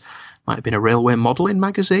think it might have been a railway modelling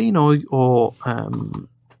magazine or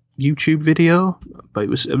YouTube video, but it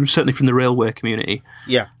was certainly from the railway community.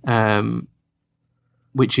 Yeah.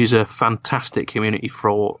 Which is a fantastic community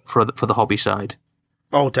for the hobby side.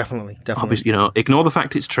 Oh, definitely. Obviously, ignore the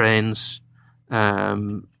fact it's trains.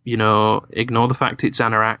 Ignore the fact it's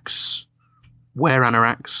anoraks. Wear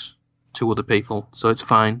anoraks to other people, so it's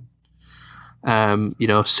fine.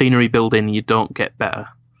 Scenery building, you don't get better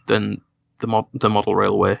than the model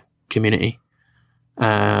railway community,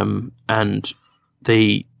 and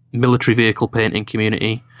the military vehicle painting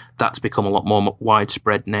community. That's become a lot more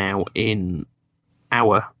widespread now in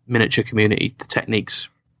our miniature community. The techniques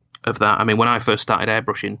of that. I mean, when I first started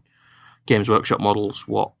airbrushing Games Workshop models,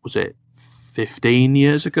 what was it? 16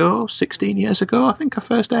 years ago, I think I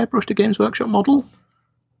first airbrushed a Games Workshop model.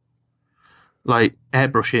 Like,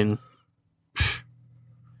 airbrushing,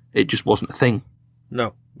 it just wasn't a thing.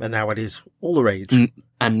 No, and now it is all the rage.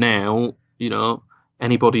 And now,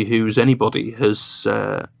 anybody who's anybody has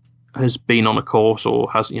been on a course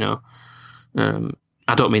or has,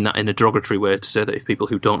 I don't mean that in a derogatory way to say that if people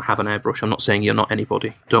who don't have an airbrush, I'm not saying you're not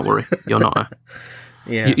anybody. Don't worry, you're not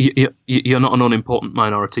yeah. You're not an unimportant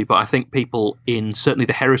minority, but I think people in certainly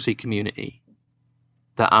the heresy community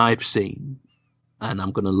that I've seen, and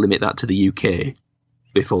I'm going to limit that to the UK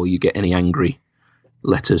before you get any angry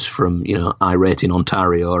letters from, irate in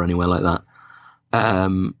Ontario or anywhere like that.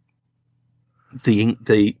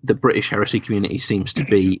 The British heresy community seems to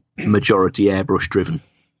be majority airbrush driven.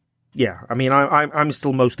 Yeah, I mean, I'm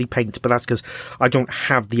still mostly paint, but that's because I don't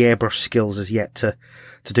have the airbrush skills as yet to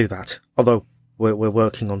do that. Although we're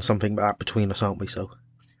working on something like that between us, aren't we? So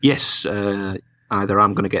yes, either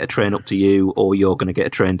I'm going to get a train up to you, or you're going to get a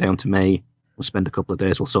train down to me. We'll spend a couple of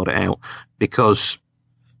days, we'll sort it out, because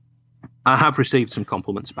I have received some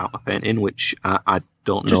compliments about my painting, which I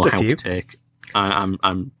don't know how to take.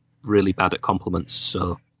 I'm really bad at compliments,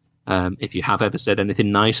 so if you have ever said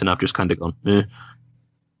anything nice and I've just kind of gone,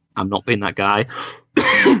 I'm not being that guy.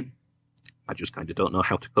 I just kind of don't know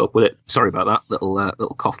how to cope with it. Sorry about that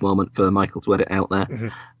little cough moment for Michael to edit out there.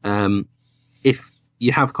 Mm-hmm. If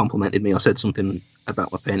you have complimented me or said something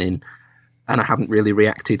about my painting and I haven't really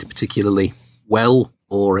reacted particularly well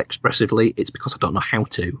or expressively, it's because I don't know how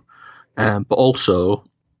to. But also,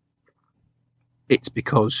 it's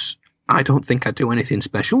because I don't think I do anything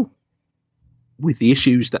special. With the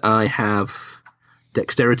issues that I have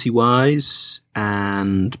dexterity-wise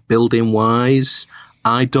and building-wise,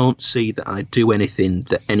 I don't see that I do anything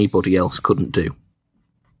that anybody else couldn't do.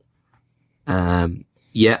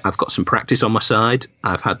 I've got some practice on my side.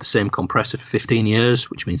 I've had the same compressor for 15 years,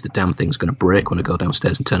 which means the damn thing's going to break when I go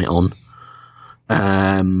downstairs and turn it on.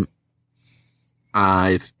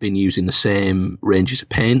 I've been using the same ranges of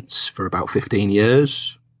paints for about 15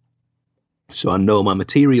 years, so I know my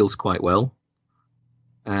materials quite well.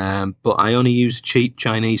 But I only use a cheap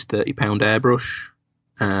Chinese £30 airbrush.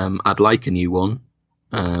 I'd like a new one,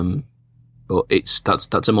 but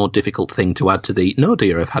that's a more difficult thing to add to the "no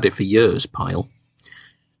dear, I've had it for years" pile.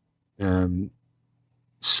 But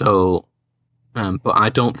I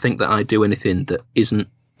don't think that I do anything that isn't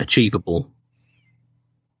achievable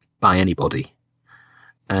by anybody.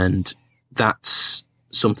 And that's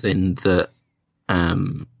something that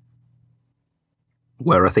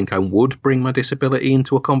where I think I would bring my disability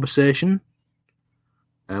into a conversation,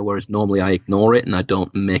 whereas normally I ignore it and I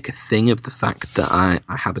don't make a thing of the fact that I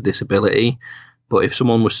have a disability. But if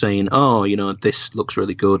someone was saying, oh, this looks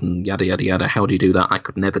really good and yada, yada, yada, how do you do that? I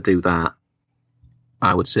could never do that.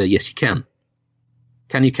 I would say, yes, you can.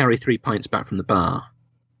 Can you carry 3 pints back from the bar?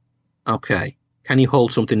 Okay. Can you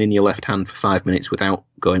hold something in your left hand for 5 minutes without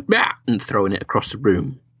going, bah, and throwing it across the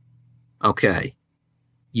room? Okay.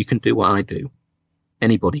 You can do what I do.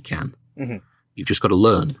 Anybody can. Mm-hmm. You've just got to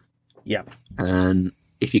learn. Yeah. And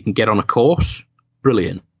if you can get on a course,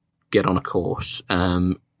 brilliant. Get on a course.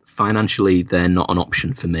 Financially, they're not an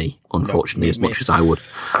option for me, unfortunately, as much as I would.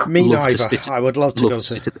 Me neither. I would love to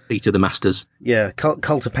sit at the feet of the masters. Yeah,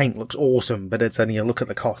 Cult of Paint looks awesome, but it's only you look at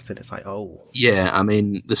the cost and it's like, oh. Yeah, I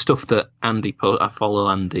mean, the stuff that Andy I follow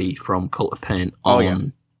Andy from Cult of Paint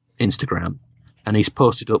on Instagram, and he's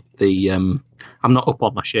posted up the. I'm not up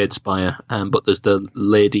on my Shadespire, but there's the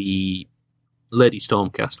Lady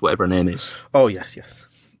Stormcast, whatever her name is. Oh yes.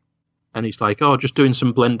 And he's like, oh, just doing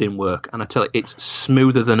some blending work. And I tell you, it's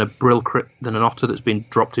smoother than than an otter that's been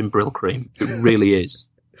dropped in Brill cream. It really is.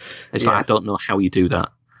 It's like, I don't know how you do that.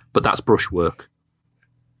 But that's brushwork.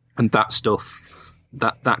 And that stuff,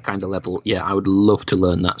 that kind of level, yeah, I would love to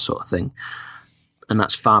learn that sort of thing. And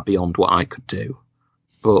that's far beyond what I could do.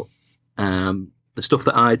 But the stuff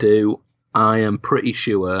that I do, I am pretty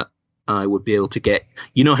sure I would be able to get...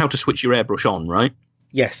 You know how to switch your airbrush on, right?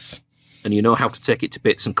 Yes. And you know how to take it to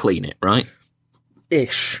bits and clean it, right?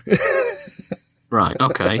 Ish. Right,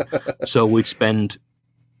 okay. So we'd spend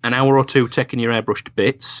an hour or two taking your airbrush to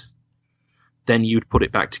bits. Then you'd put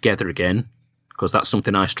it back together again, because that's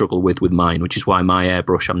something I struggle with mine, which is why my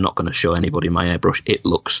airbrush, I'm not going to show anybody my airbrush. It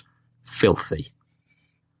looks filthy.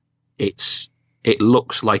 It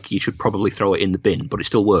looks like you should probably throw it in the bin, but it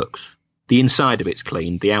still works. The inside of it's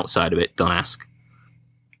clean. The outside of it, don't ask.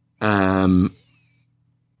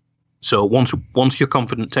 So once you're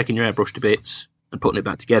confident taking your airbrush to bits and putting it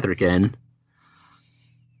back together again,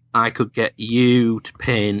 I could get you to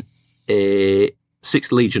paint a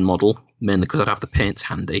 6th Legion model, mainly because I'd have the paints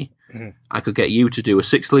handy. Mm-hmm. I could get you to do a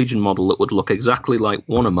 6th Legion model that would look exactly like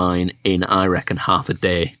one of mine in, I reckon, half a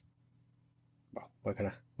day. Well, we're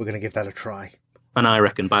gonna give that a try. And I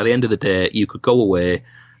reckon by the end of the day, you could go away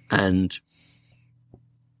and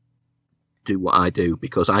do what I do,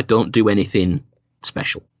 because I don't do anything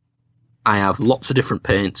special. I have lots of different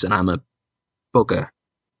paints, and I'm a bugger.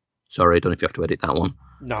 Sorry, I don't know if you have to edit that one.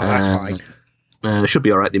 No, that's fine. It should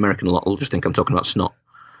be all right. The American lot will just think I'm talking about snot.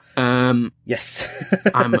 Yes.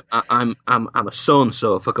 I'm a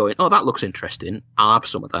so-and-so for going, oh, that looks interesting. I'll have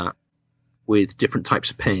some of that with different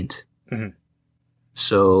types of paint. Mm-hmm.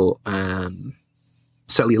 So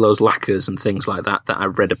cellulose lacquers and things like that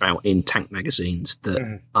I've read about in tank magazines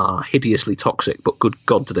that are hideously toxic, but good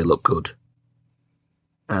God, do they look good.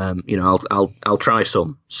 I'll try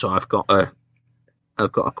some. So I've got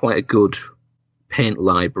quite a good paint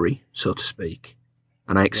library, so to speak,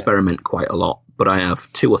 and I experiment quite a lot. But I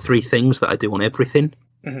have 2 or 3 things that I do on everything,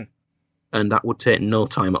 and that would take no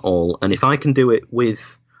time at all. And if I can do it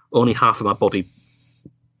with only half of my body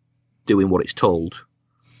doing what it's told,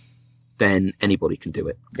 then anybody can do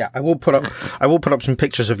it. Yeah, I will put up some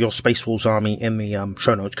pictures of your Space Wolves army in the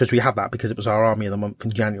show notes, because we have that because it was our army of the month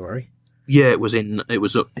in January. Yeah, it was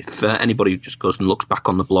if anybody just goes and looks back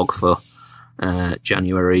on the blog for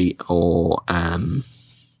January, or I'm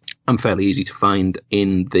fairly easy to find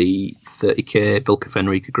in the 30k Vilka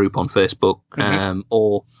Fenrica group on Facebook,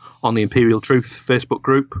 or on the Imperial Truth Facebook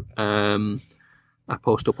group. I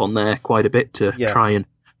post up on there quite a bit to try and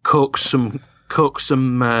coax some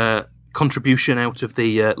contribution out of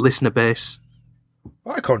the listener base.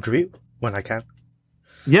 I contribute when I can.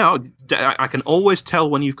 Yeah, I can always tell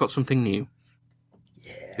when you've got something new.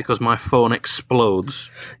 Yeah. Because my phone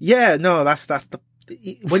explodes. Yeah, no, that's the...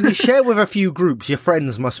 When you share with a few groups, your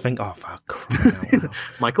friends must think, oh, fuck.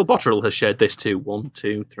 Michael Botterill has shared this too. 1,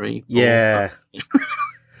 2, 3, 4. Yeah.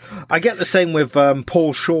 I get the same with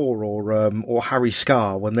Paul Shaw or Harry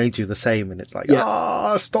Scar when they do the same, and it's like,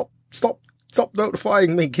 stop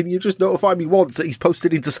notifying me. Can you just notify me once that he's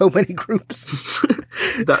posted into so many groups?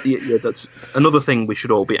 That's another thing we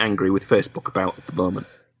should all be angry with Facebook about at the moment.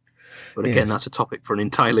 But again, that's a topic for an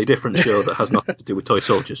entirely different show that has nothing to do with toy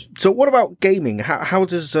soldiers. So what about gaming? How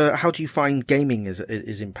do you find gaming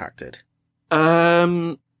is impacted?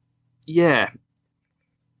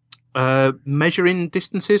 Measuring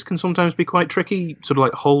distances can sometimes be quite tricky, sort of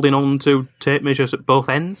like holding on to tape measures at both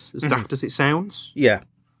ends, as daft as it sounds. Yeah.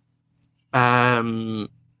 It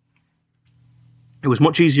was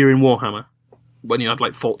much easier in Warhammer when you had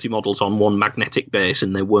like 40 models on one magnetic base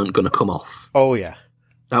and they weren't going to come off. Oh, yeah.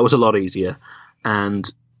 That was a lot easier.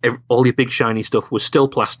 And all your big shiny stuff was still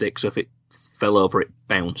plastic, so if it fell over, it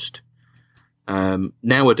bounced.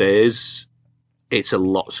 Nowadays, it's a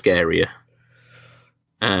lot scarier.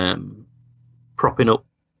 Propping up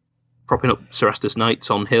Cerastus Knights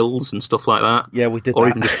on hills and stuff like that. Yeah, we did or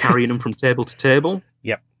that. even just carrying them from table to table.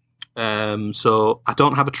 Yep. So I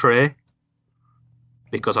don't have a tray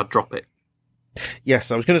because I'd drop it.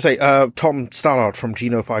 Yes, I was going to say, Tom Stallard from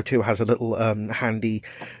Geno52 has a little handy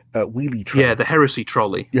wheelie trolley. Yeah, the Heresy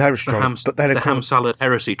Trolley. The Heresy Trolley. The Ham Salad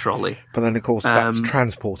Heresy Trolley. But then, of course, that's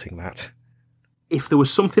transporting that. If there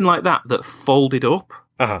was something like that folded up,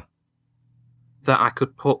 Uh-huh. that I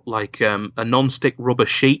could put like a non-stick rubber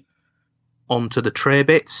sheet onto the tray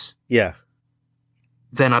bits, Yeah.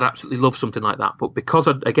 then I'd absolutely love something like that. But because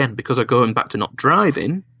I'm going back to not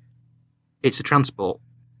driving, it's a transport.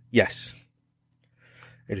 Yes.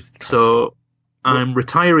 It is the transport. So I'm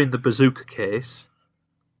retiring the bazooka case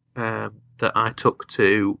that I took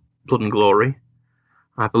to Blood and Glory.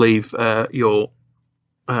 I believe your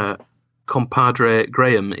compadre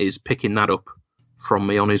Graham is picking that up from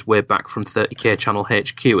me on his way back from 30k Channel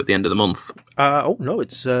HQ at the end of the month. Oh, no,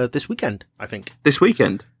 it's this weekend, I think. This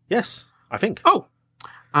weekend? Yes, I think. Oh,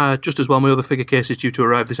 just as well my other figure case is due to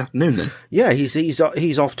arrive this afternoon then. Yeah, he's off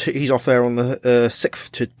there on the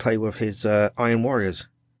 6th to play with his Iron Warriors.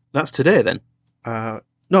 That's today then?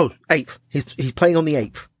 No, 8th. He's playing on the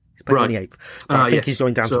 8th. He's playing on the 8th. But I think he's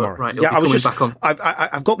going down tomorrow. Right, yeah, I was just back on.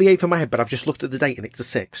 I've got the 8th in my head, but I've just looked at the date and it's the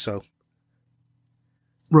 6th, so.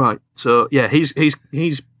 Right. So yeah,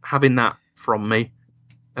 he's having that from me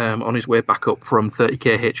on his way back up from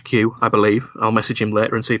 30k HQ, I believe. I'll message him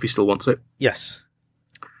later and see if he still wants it. Yes.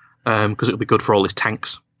 Because it'll be good for all his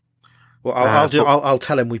tanks. Well, I'll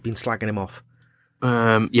tell him we've been slagging him off.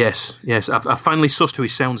 Yes. I've finally sussed who he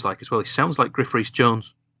sounds like as well. He sounds like Griff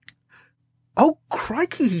Rhys-Jones. Oh,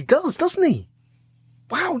 crikey, he does, doesn't he?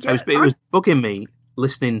 Wow, yeah. It was bugging me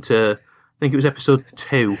listening to, I think it was episode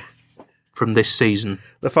 2 from this season.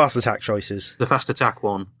 The Fast Attack choices. The Fast Attack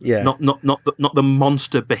one. Yeah. Not the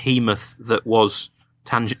monster behemoth that was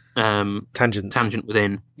Tangent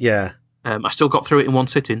Within. Yeah. I still got through it in one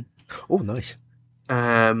sitting. Oh, nice.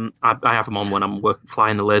 I have them on when I'm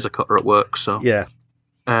flying the laser cutter at work. So yeah.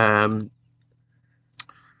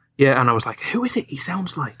 Yeah, and I was like, who is it he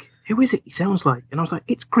sounds like? Who is it he sounds like? And I was like,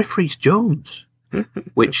 it's Griff Rhys-Jones.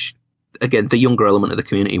 Which, again, the younger element of the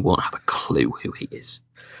community won't have a clue who he is.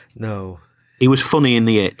 No. He was funny in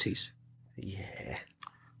the 80s. Yeah.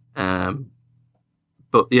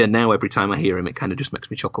 But yeah, now every time I hear him, it kind of just makes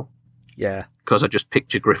me chuckle. Yeah. Because I just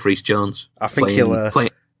picture Griff Rhys-Jones. I think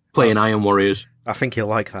playing Iron Warriors. I think he'll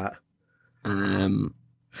like that.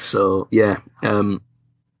 So yeah, I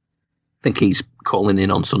think he's calling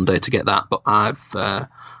in on Sunday to get that. But I've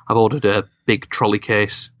ordered a big trolley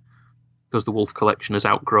case because the Wolf Collection has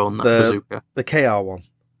outgrown that bazooka. The KR one.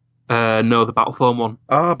 No, the Battle Foam one.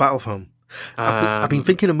 Ah, Battle Foam. I've been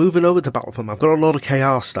thinking of moving over to Battle Foam. I've got a lot of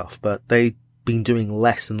KR stuff, but they've been doing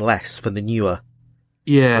less and less for the newer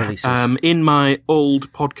releases. In my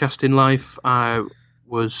old podcasting life, I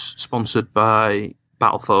was sponsored by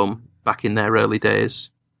Battle Foam back in their early days,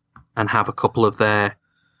 and have a couple of their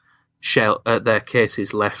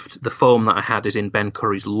cases left. The foam that I had is in Ben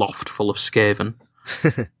Curry's loft full of Skaven.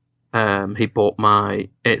 He bought my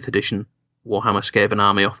 8th edition Warhammer Skaven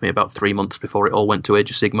army off me about 3 months before it all went to Age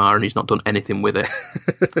of Sigmar, and he's not done anything with it.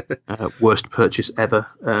 Worst purchase ever,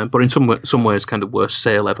 but in some ways kind of worst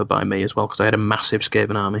sale ever by me as well, because I had a massive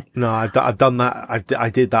Skaven army. No, I've done that. I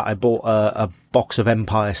did that. I bought a box of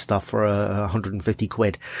Empire stuff for 150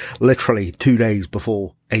 quid, literally 2 days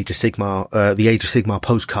before Age of Sigmar. The Age of Sigmar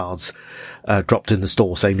postcards dropped in the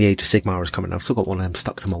store saying the Age of Sigmar is coming. I've still got one of them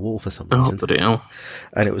stuck to my wall for some reason. Oh, bloody hell.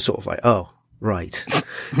 And it was sort of like, oh, right.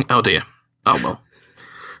 Oh dear. Oh well.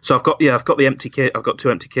 So I've got the empty case. I've got 2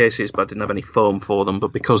 empty cases, but I didn't have any foam for them.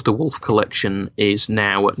 But because the Wolf Collection is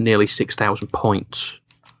now at nearly 6,000 points,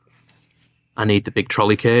 I need the big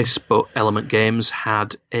trolley case. But Element Games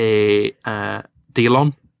had a deal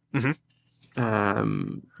on. Mm-hmm.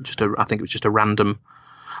 I think it was just a random.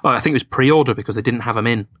 Oh, I think it was pre-order because they didn't have them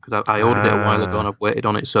in. Because I ordered it a while ago and I've waited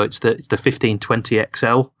on it. So it's the 1520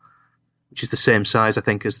 XL, which is the same size, I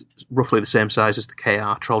think, as roughly the same size as the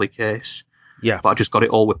KR trolley case. Yeah. But I just got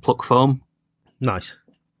it all with pluck foam. Nice.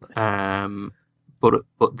 But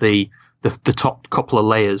the top couple of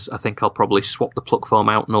layers, I think I'll probably swap the pluck foam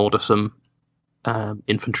out and order some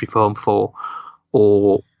infantry foam for,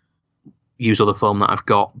 or use other foam that I've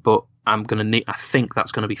got. But I'm going to need. I think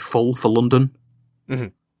that's going to be full for London. Mm-hmm.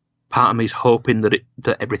 Part of me is hoping that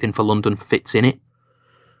everything for London fits in it.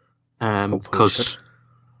 Because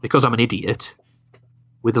I'm an idiot,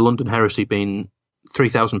 with the London Heresy being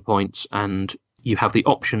 3,000 points, and you have the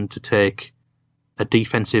option to take a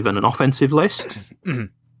defensive and an offensive list. Mm-hmm.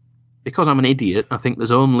 Because I'm an idiot, I think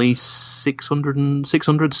there's only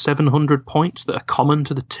 700 points that are common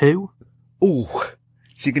to the two. Ooh.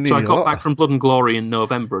 So I got back from Blood and Glory in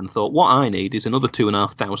November and thought, what I need is another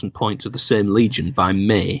 2,500 points of the same Legion by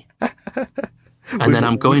May. And then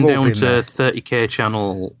I'm going down to 30k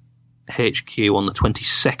channel HQ on the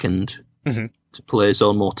 22nd to play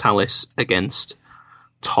Zone Mortalis against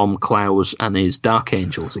Tom Clowes and his Dark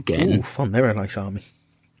Angels again. Ooh, fun. They're a nice army.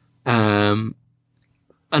 And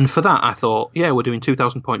for that, I thought, yeah, we're doing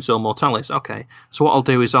 2,000 points Zone Mortalis. Okay. So what I'll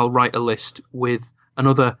do is I'll write a list with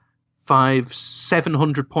another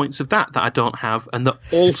 700 points of that I don't have, and that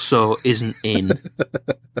also isn't in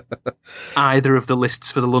either of the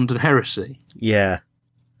lists for the London Heresy. Yeah.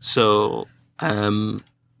 So,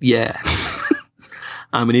 yeah.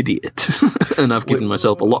 I'm an idiot. And I've given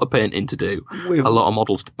myself a lot of painting to do, a lot of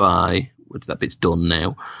models to buy, which that bit's done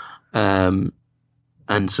now. And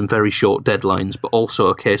some very short deadlines, but also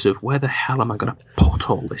a case of where the hell am I going to put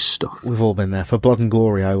all this stuff? We've all been there. For Blood and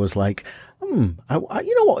Glory, I was like, you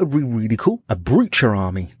know what would be really cool? A breacher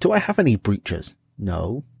army. Do I have any breachers?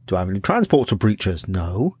 No. Do I have any transporter breachers?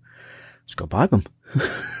 No. Just go buy them.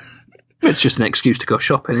 It's just an excuse to go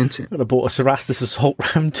shopping, isn't it? And I bought a Cerastus Assault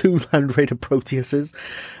Ram, 2 Land Raider Proteuses,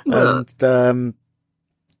 and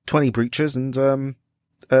 20 breachers, and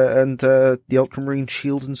the Ultramarine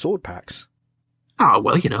shield and sword packs. Oh,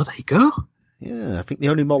 well, there you go. Yeah, I think the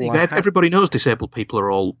only model everybody knows disabled people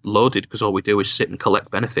are all loaded because all we do is sit and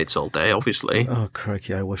collect benefits all day, obviously. Oh,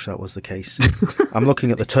 crikey, I wish that was the case. I'm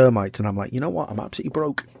looking at the termites and I'm like, you know what? I'm absolutely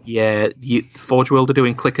broke. Yeah, Forge World are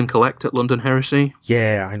doing click and collect at London Heresy.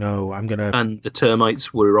 Yeah, I know. And the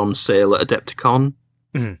termites were on sale at Adepticon,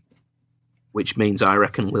 which means I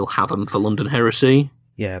reckon we'll have them for London Heresy.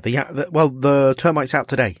 Yeah, the termite's out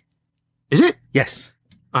today. Is it? Yes.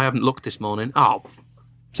 I haven't looked this morning. Oh.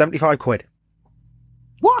 75 quid.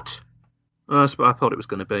 What? That's what I thought it was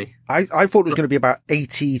going to be. I thought it was going to be about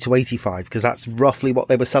 80 to 85, because that's roughly what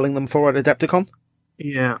they were selling them for at Adepticon.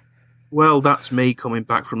 Yeah. Well, that's me coming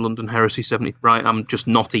back from London Heresy 70. Right, I'm just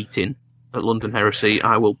not eating at London Heresy.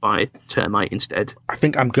 I will buy Termite instead. I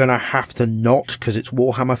think I'm going to have to not, because it's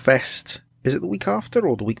Warhammer Fest. Is it the week after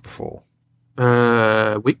or the week before?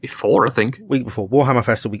 Week before, I think. Week before. Warhammer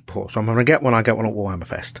Fest the week before. So I'm going to get one. I get one at Warhammer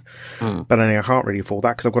Fest. But then I can't really afford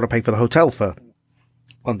that because I've got to pay for the hotel for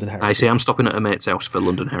London Heresy. I see. I'm stopping at a mate's house for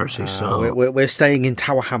London Heresy. So we're staying in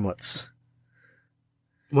Tower Hamlets.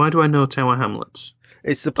 Why do I know Tower Hamlets?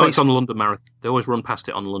 It's the place. It's on the London Marathon. They always run past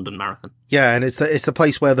it on the London Marathon. Yeah, and it's the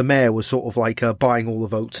place where the mayor was sort of like buying all the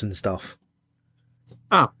votes and stuff.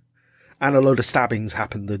 Oh. And a load of stabbings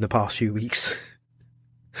happened in the past few weeks.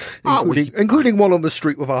 including one on the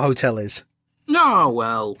street where our hotel is. No,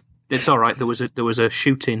 well, it's all right. There was a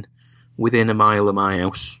shooting within a mile of my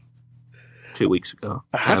house 2 weeks ago.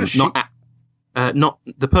 Not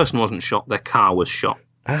the person wasn't shot. Their car was shot.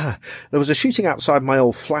 There was a shooting outside my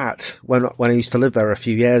old flat when I used to live there a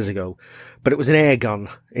few years ago, but it was an air gun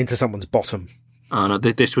into someone's bottom. Oh no,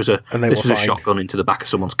 this was a shotgun into the back of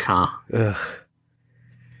someone's car. Ugh.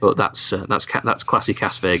 But that's classy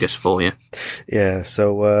Cas Vegas for you. Yeah.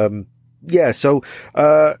 So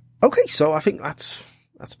okay. So I think that's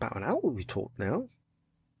about an hour we talked now.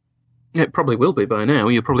 It probably will be by now.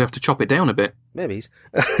 You'll probably have to chop it down a bit. Maybe.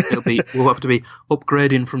 We'll have to be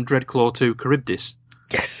upgrading from Dreadclaw to Charybdis.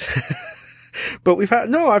 Yes. But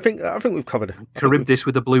I think we've covered it. Charybdis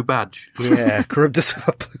with a blue badge. Yeah, Charybdis with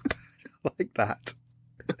a blue badge. I like that.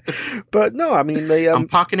 But no, I mean I'm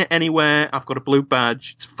parking it anywhere. I've got a blue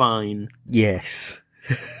badge. It's fine. Yes.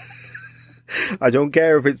 I don't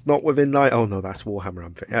care if it's not within 9. Oh no, that's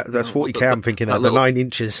Warhammer. That's 40k. I'm thinking at the 9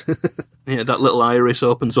 inches. Yeah, that little iris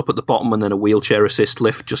opens up at the bottom, and then a wheelchair assist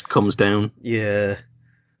lift just comes down. Yeah.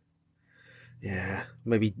 Yeah.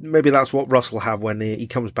 Maybe that's what Russ will have when he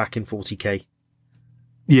comes back in 40k.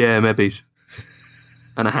 Yeah, maybe.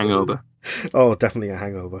 And a hangover. Oh, definitely a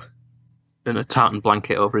hangover. And a tartan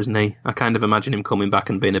blanket over his knee. I kind of imagine him coming back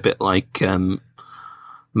and being a bit like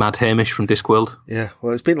Mad Hamish from Discworld. Yeah,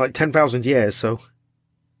 well, it's been like 10,000 years, so...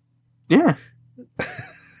 Yeah.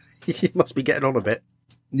 He must be getting on a bit.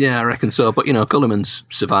 Yeah, I reckon so. But, Gulliman's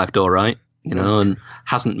survived all right, and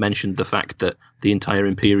hasn't mentioned the fact that the entire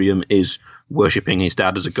Imperium is worshipping his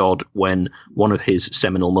dad as a god when one of his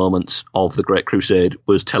seminal moments of the Great Crusade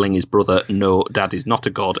was telling his brother, no, Dad is not a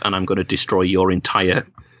god, and I'm going to destroy your entire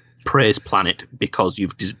praise planet because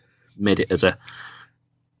you've made it as a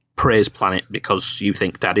praise planet because you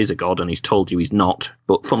think Dad is a god and he's told you he's not.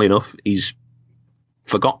 But funnily enough, he's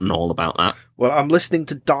forgotten all about that. Well, I'm listening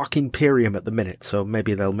to Dark Imperium at the minute, so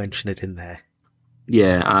maybe they'll mention it in there.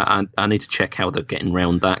 Yeah, I need to check how they're getting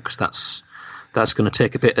around that, because that's going to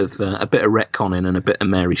take a bit of retconning and a bit of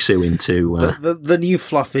Mary Sue into. The new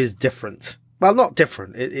fluff is different. Well, not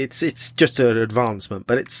different. It's just an advancement,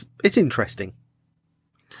 but it's interesting.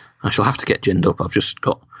 I shall have to get ginned up. I've just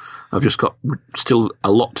got still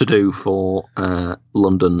a lot to do for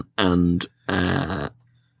London and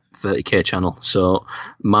 30k channel. So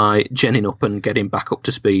my genning up and getting back up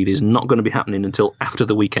to speed is not going to be happening until after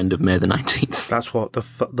the weekend of May the 19th. That's what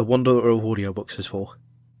the wonder of audiobooks is for.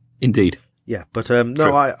 Indeed. Yeah, but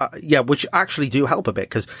no, which actually do help a bit,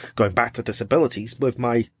 because going back to disabilities, with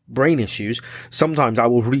my brain issues, sometimes I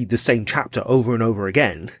will read the same chapter over and over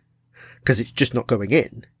again because it's just not going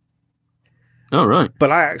in. Oh, right.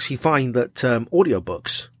 But I actually find that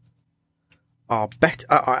audiobooks are better.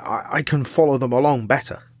 I can follow them along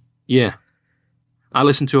better. Yeah. I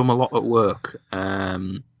listen to them a lot at work.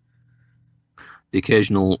 The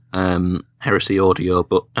occasional heresy audio,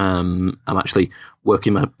 but I'm actually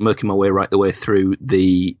working my way right the way through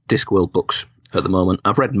the Discworld books at the moment.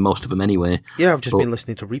 I've read most of them anyway. Yeah, I've just been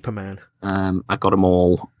listening to Reaper Man. I got them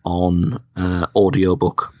all on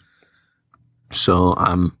audiobook. So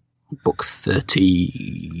I'm book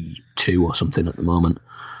 32 or something at the moment.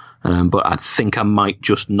 But I think I might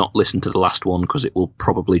just not listen to the last one because it will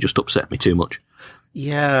probably just upset me too much.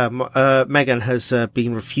 Yeah, Megan has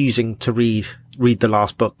been refusing to read the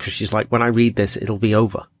last book because she's like, when I read this, it'll be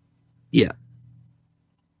over. Yeah.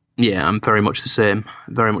 Yeah, I'm very much the same.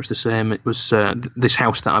 Very much the same. It was this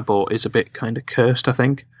house that I bought is a bit kind of cursed, I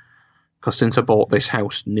think, because since I bought this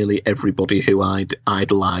house, nearly everybody who I'd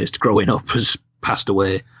idolised growing up has passed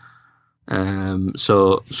away.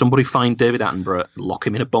 So somebody find David Attenborough, lock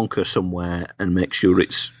him in a bunker somewhere, and make sure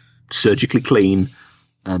it's surgically clean,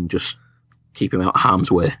 and just keep him out of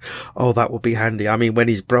harm's way. Oh, that would be handy. I mean, when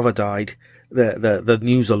his brother died, the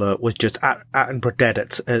news alert was just Attenborough dead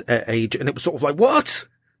at age, and it was sort of like, what?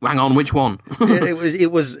 Hang on, which one?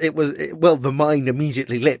 it was well, the mind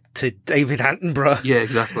immediately leapt to David Attenborough. Yeah,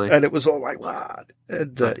 exactly. And it was all like, what?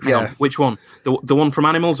 And, hang on, which one? The one from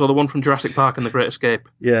Animals or the one from Jurassic Park and The Great Escape?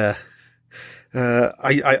 Yeah.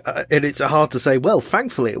 And it's hard to say, well,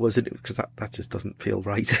 thankfully it wasn't, because that just doesn't feel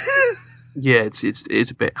right. Yeah,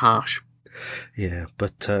 it's a bit harsh. Yeah,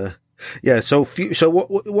 but, yeah, so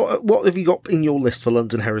what have you got in your list for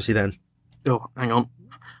London Heresy then? Oh, hang on.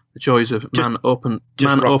 The joys of man opens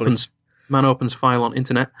file on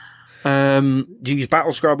internet. Do you use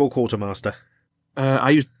Battlescribe or Quartermaster? I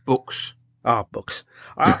use books. Books.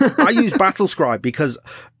 I use Battlescribe because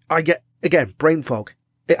I get, again, brain fog.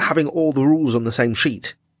 Having all the rules on the same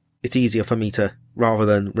sheet, it's easier for me to, rather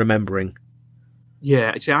than remembering.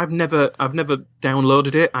 Yeah, see, I've never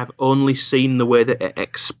downloaded it. I've only seen the way that it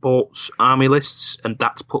exports army lists, and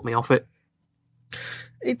that's put me off it.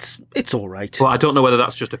 It's all right. Well, I don't know whether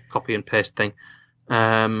that's just a copy and paste thing.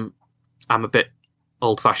 I'm a bit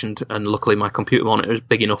old fashioned, and luckily my computer monitor is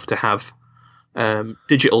big enough to have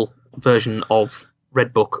digital version of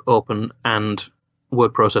Redbook open and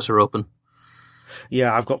word processor open.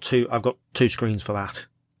 Yeah, I've got two screens for that.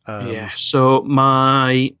 Yeah, so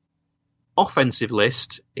my offensive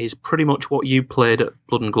list is pretty much what you played at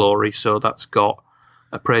Blood and Glory. So that's got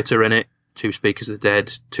a Praetor in it, 2 Speakers of the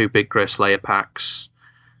Dead, 2 big Grey Slayer packs,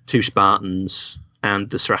 2 Spartans, and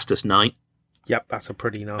the Cerastus Knight. Yep, that's a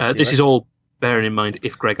pretty nasty This list. is all bearing in mind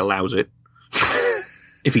if Greg allows it.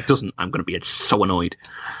 If he doesn't, I'm going to be so annoyed.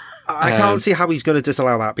 I can't see how he's going to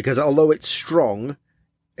disallow that, because although it's strong,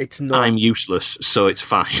 it's not... I'm useless, so it's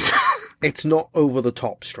fine. It's not over the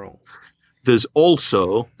top strong. There's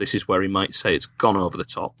also, this is where he might say it's gone over the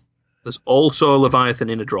top, there's also a Leviathan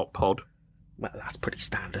in a drop pod. Well, that's pretty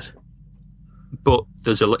standard. But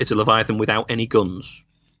it's a Leviathan without any guns.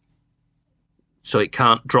 So it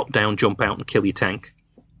can't drop down, jump out, and kill your tank.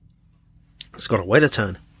 It's got a way to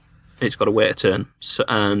turn. It's got a way to turn. So,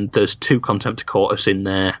 and there's 2 Contemptor in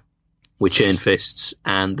there with chain fists,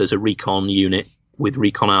 and there's a recon unit with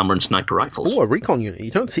recon armor and sniper rifles. Oh, a recon unit.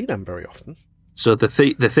 You don't see them very often. So the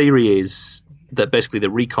theory is that basically the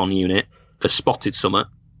recon unit has spotted something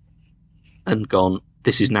and gone,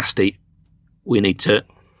 this is nasty. We need to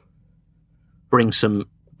bring some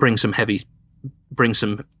heavy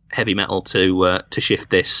metal to shift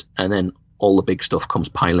this, and then all the big stuff comes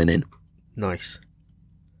piling in. Nice.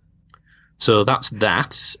 So that's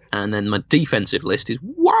that, and then my defensive list is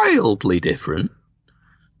wildly different.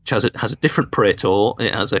 which has a different Praetor.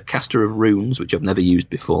 It has a caster of runes, which I've never used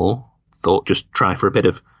before. Thought just try for a bit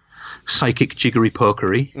of psychic jiggery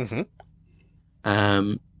pokery.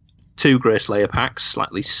 Mm-hmm. 2 Grey Slayer packs,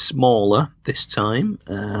 slightly smaller this time.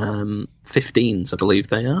 15s, I believe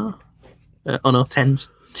they are. 10s.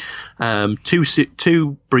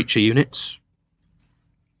 2 Breacher units.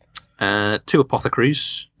 2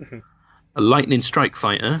 Apothecaries. Mm-hmm. A Lightning Strike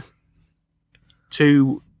Fighter.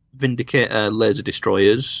 2 Vindicator Laser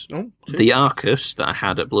Destroyers. Oh, the Arcus that I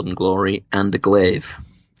had at Blood and Glory, and a Glaive.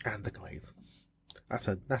 And the Glaive. That's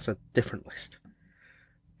a different list.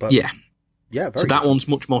 But Yeah. Yeah, very So that different. one's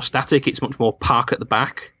much more static. It's much more park at the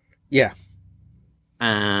back. Yeah.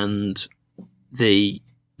 And the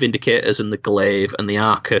Vindicators and the Glaive and the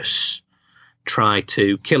Arcus try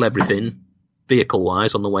to kill everything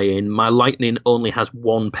vehicle-wise on the way in. My Lightning only has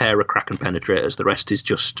 1 pair of Kraken penetrators. The rest is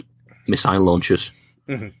just missile launchers.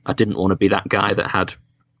 Mm-hmm. I didn't want to be that guy that had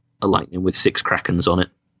a Lightning with 6 Krakens on it.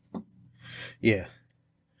 Yeah.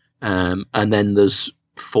 And then there's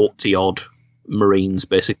 40-odd Marines,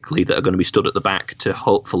 basically, that are going to be stood at the back to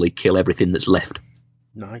hopefully kill everything that's left.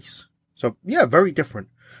 Nice. So, yeah, very different.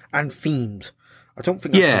 And themes. I don't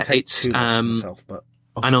think I Yeah, can take it's, too much to myself, but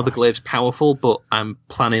I know the Glaive's powerful, but I'm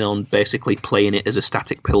planning on basically playing it as a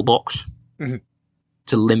static pillbox Mhm.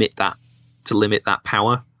 to limit that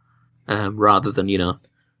power, rather than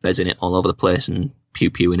bezzing it all over the place and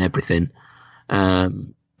pew-pewing everything.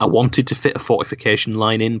 I wanted to fit a fortification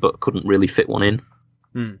line in, but couldn't really fit one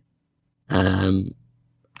in.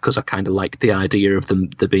 Because I kind of like the idea of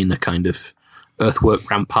there being a kind of earthwork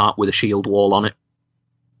rampart with a shield wall on it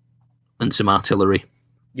and some artillery.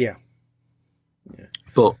 Yeah.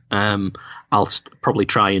 But I'll probably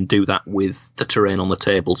try and do that with the terrain on the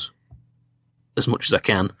tables as much as I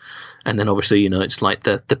can. And then obviously, it's like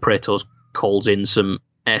the Praetors calls in some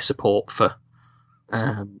air support for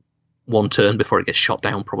 1 turn before it gets shot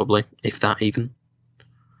down, probably, if that even.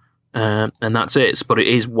 And that's it. But it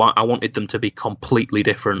is what I wanted them to be completely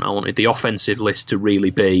different. I wanted the offensive list to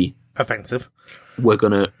really be Offensive. we're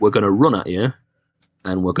gonna run at you,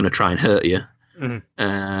 and we're gonna try and hurt you.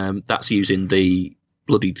 Mm-hmm. That's using the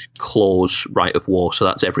bloody claws Rite of War, so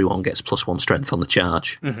that's everyone gets +1 strength on the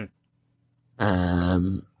charge. Mm-hmm.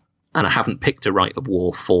 And I haven't picked a Rite of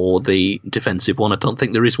War for the defensive one. I don't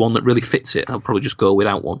think there is one that really fits it. I'll probably just go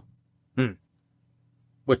without one.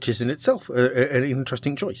 Which is in itself an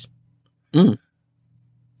interesting choice.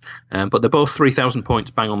 But they're both 3,000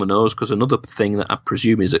 points bang on the nose, because another thing that I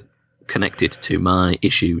presume is connected to my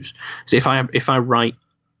issues is if I write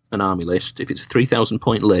an army list, if it's a 3,000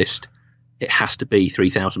 point list, it has to be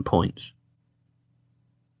 3,000 points.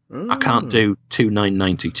 I can't do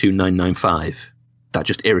 2,990, 2,995. That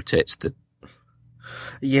just irritates the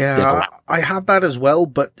Yeah, devil. I have that as well,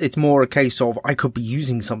 but it's more a case of I could be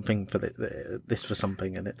using something for this for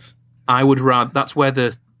something, and it's... I would rather. That's where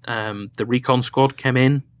the recon squad came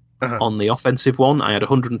in on the offensive one. I had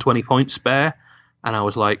 120 points spare, and I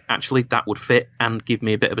was like, actually, that would fit and give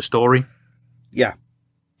me a bit of a story. Yeah.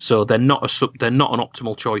 So they're not an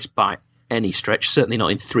optimal choice by any stretch. Certainly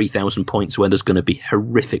not in 3,000 points where there's going to be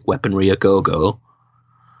horrific weaponry a go.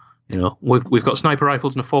 We've got sniper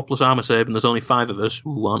rifles and a 4+ armor save, and there's only 5 of us.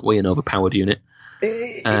 Ooh, aren't we an overpowered unit?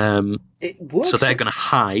 It works. So they're going to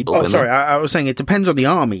hide. Oh, sorry. I was saying it depends on the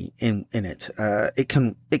army in it. It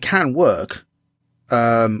can work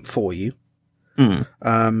for you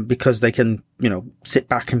because they can sit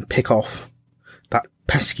back and pick off that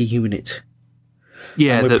pesky unit.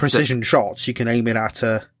 Yeah, and with precision shots, you can aim it at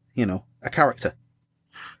a character.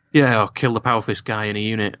 Yeah, or kill the power fist guy in a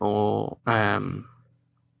unit, or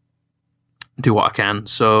do what I can.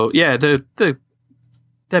 So yeah, they're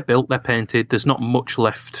built, they're painted. There's not much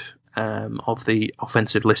left of the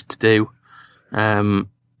offensive list to do. The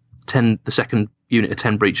second unit of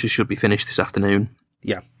 10 breaches should be finished this afternoon.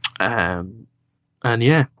 Yeah. And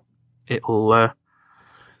yeah, it'll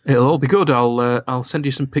all be good. I'll send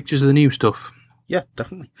you some pictures of the new stuff. Yeah,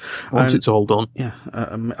 definitely. Once it's all done. Yeah,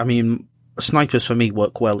 I mean, snipers for me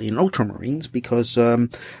work well in Ultramarines because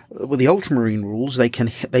with the Ultramarine rules, they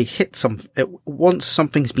hit once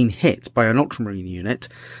something's been hit by an Ultramarine unit.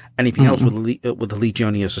 Anything else with the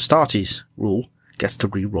Legionis Astartes rule gets to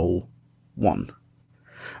re-roll 1.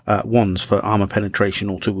 Ones for armor penetration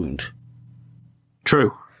or to wound.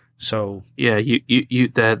 True. So yeah,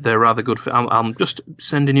 they're rather good. I'm just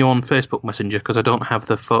sending you on Facebook Messenger because I don't have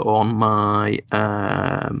the photo on my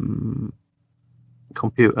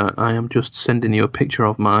computer. I am just sending you a picture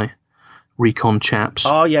of my recon chaps.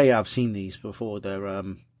 Oh yeah, I've seen these before. They're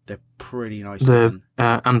pretty nice. The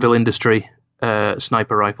Anvil Industry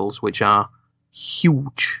sniper rifles, which are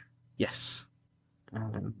huge. Yes.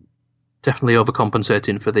 Definitely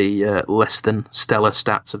overcompensating for the less than stellar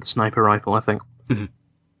stats of the sniper rifle, I think.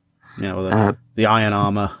 Mm-hmm. Yeah, well, the iron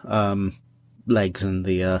armor legs and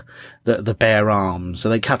the bare arms. So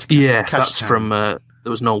they that's from. There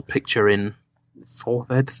was an old picture in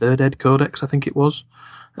 3rd Ed Codex, I think it was,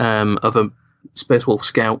 of a Space Wolf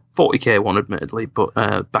Scout, 40k one, admittedly, but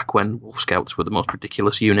back when Wolf Scouts were the most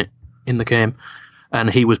ridiculous unit in the game, and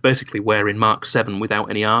he was basically wearing Mark 7 without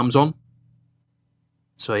any arms on.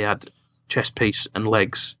 So he had chest piece and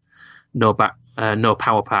legs, no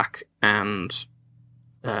power pack, and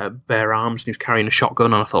bare arms, and he was carrying a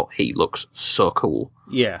shotgun, and I thought, he looks so cool.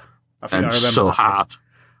 Yeah. I think and I remember so that hard.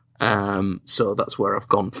 So that's where I've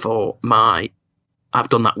gone for my... I've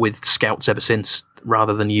done that with Scouts ever since,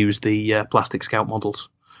 rather than use the plastic Scout models,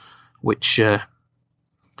 which the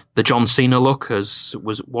John Cena look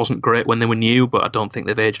wasn't great when they were new, but I don't think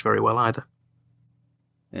they've aged very well either.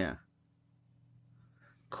 Yeah.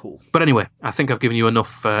 Cool. But anyway, I think I've given you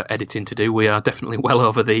enough editing to do. We are definitely well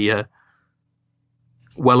over the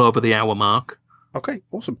hour mark. Okay,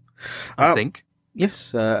 awesome. I think.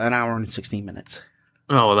 Yes, an hour and 16 minutes.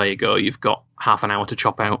 Oh, well, there you go. You've got half an hour to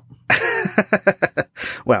chop out.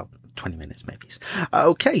 Well, 20 minutes maybe.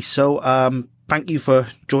 Okay, so thank you for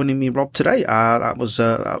joining me, Rob, today. That was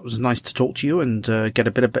nice to talk to you and get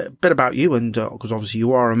a bit about you, and because obviously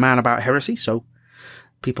you are a man about heresy, so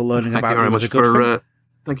people learning about you is a good thing.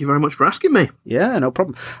 Thank you very much for asking me. Yeah, no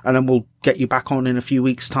problem. And then we'll get you back on in a few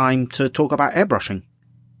weeks' time to talk about airbrushing.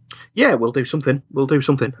 Yeah, we'll do something. And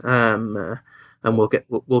we'll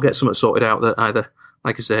get something sorted out that either,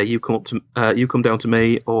 like I say, you come down to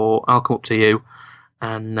me, or I'll come up to you,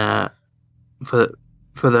 and for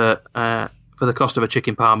the cost of a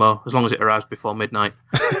chicken parmo, as long as it arrives before midnight,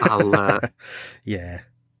 I'll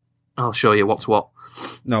I'll show you what's what.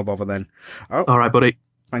 No bother then. All right, buddy.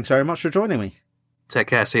 Thanks very much for joining me. Take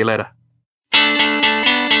care. See you later.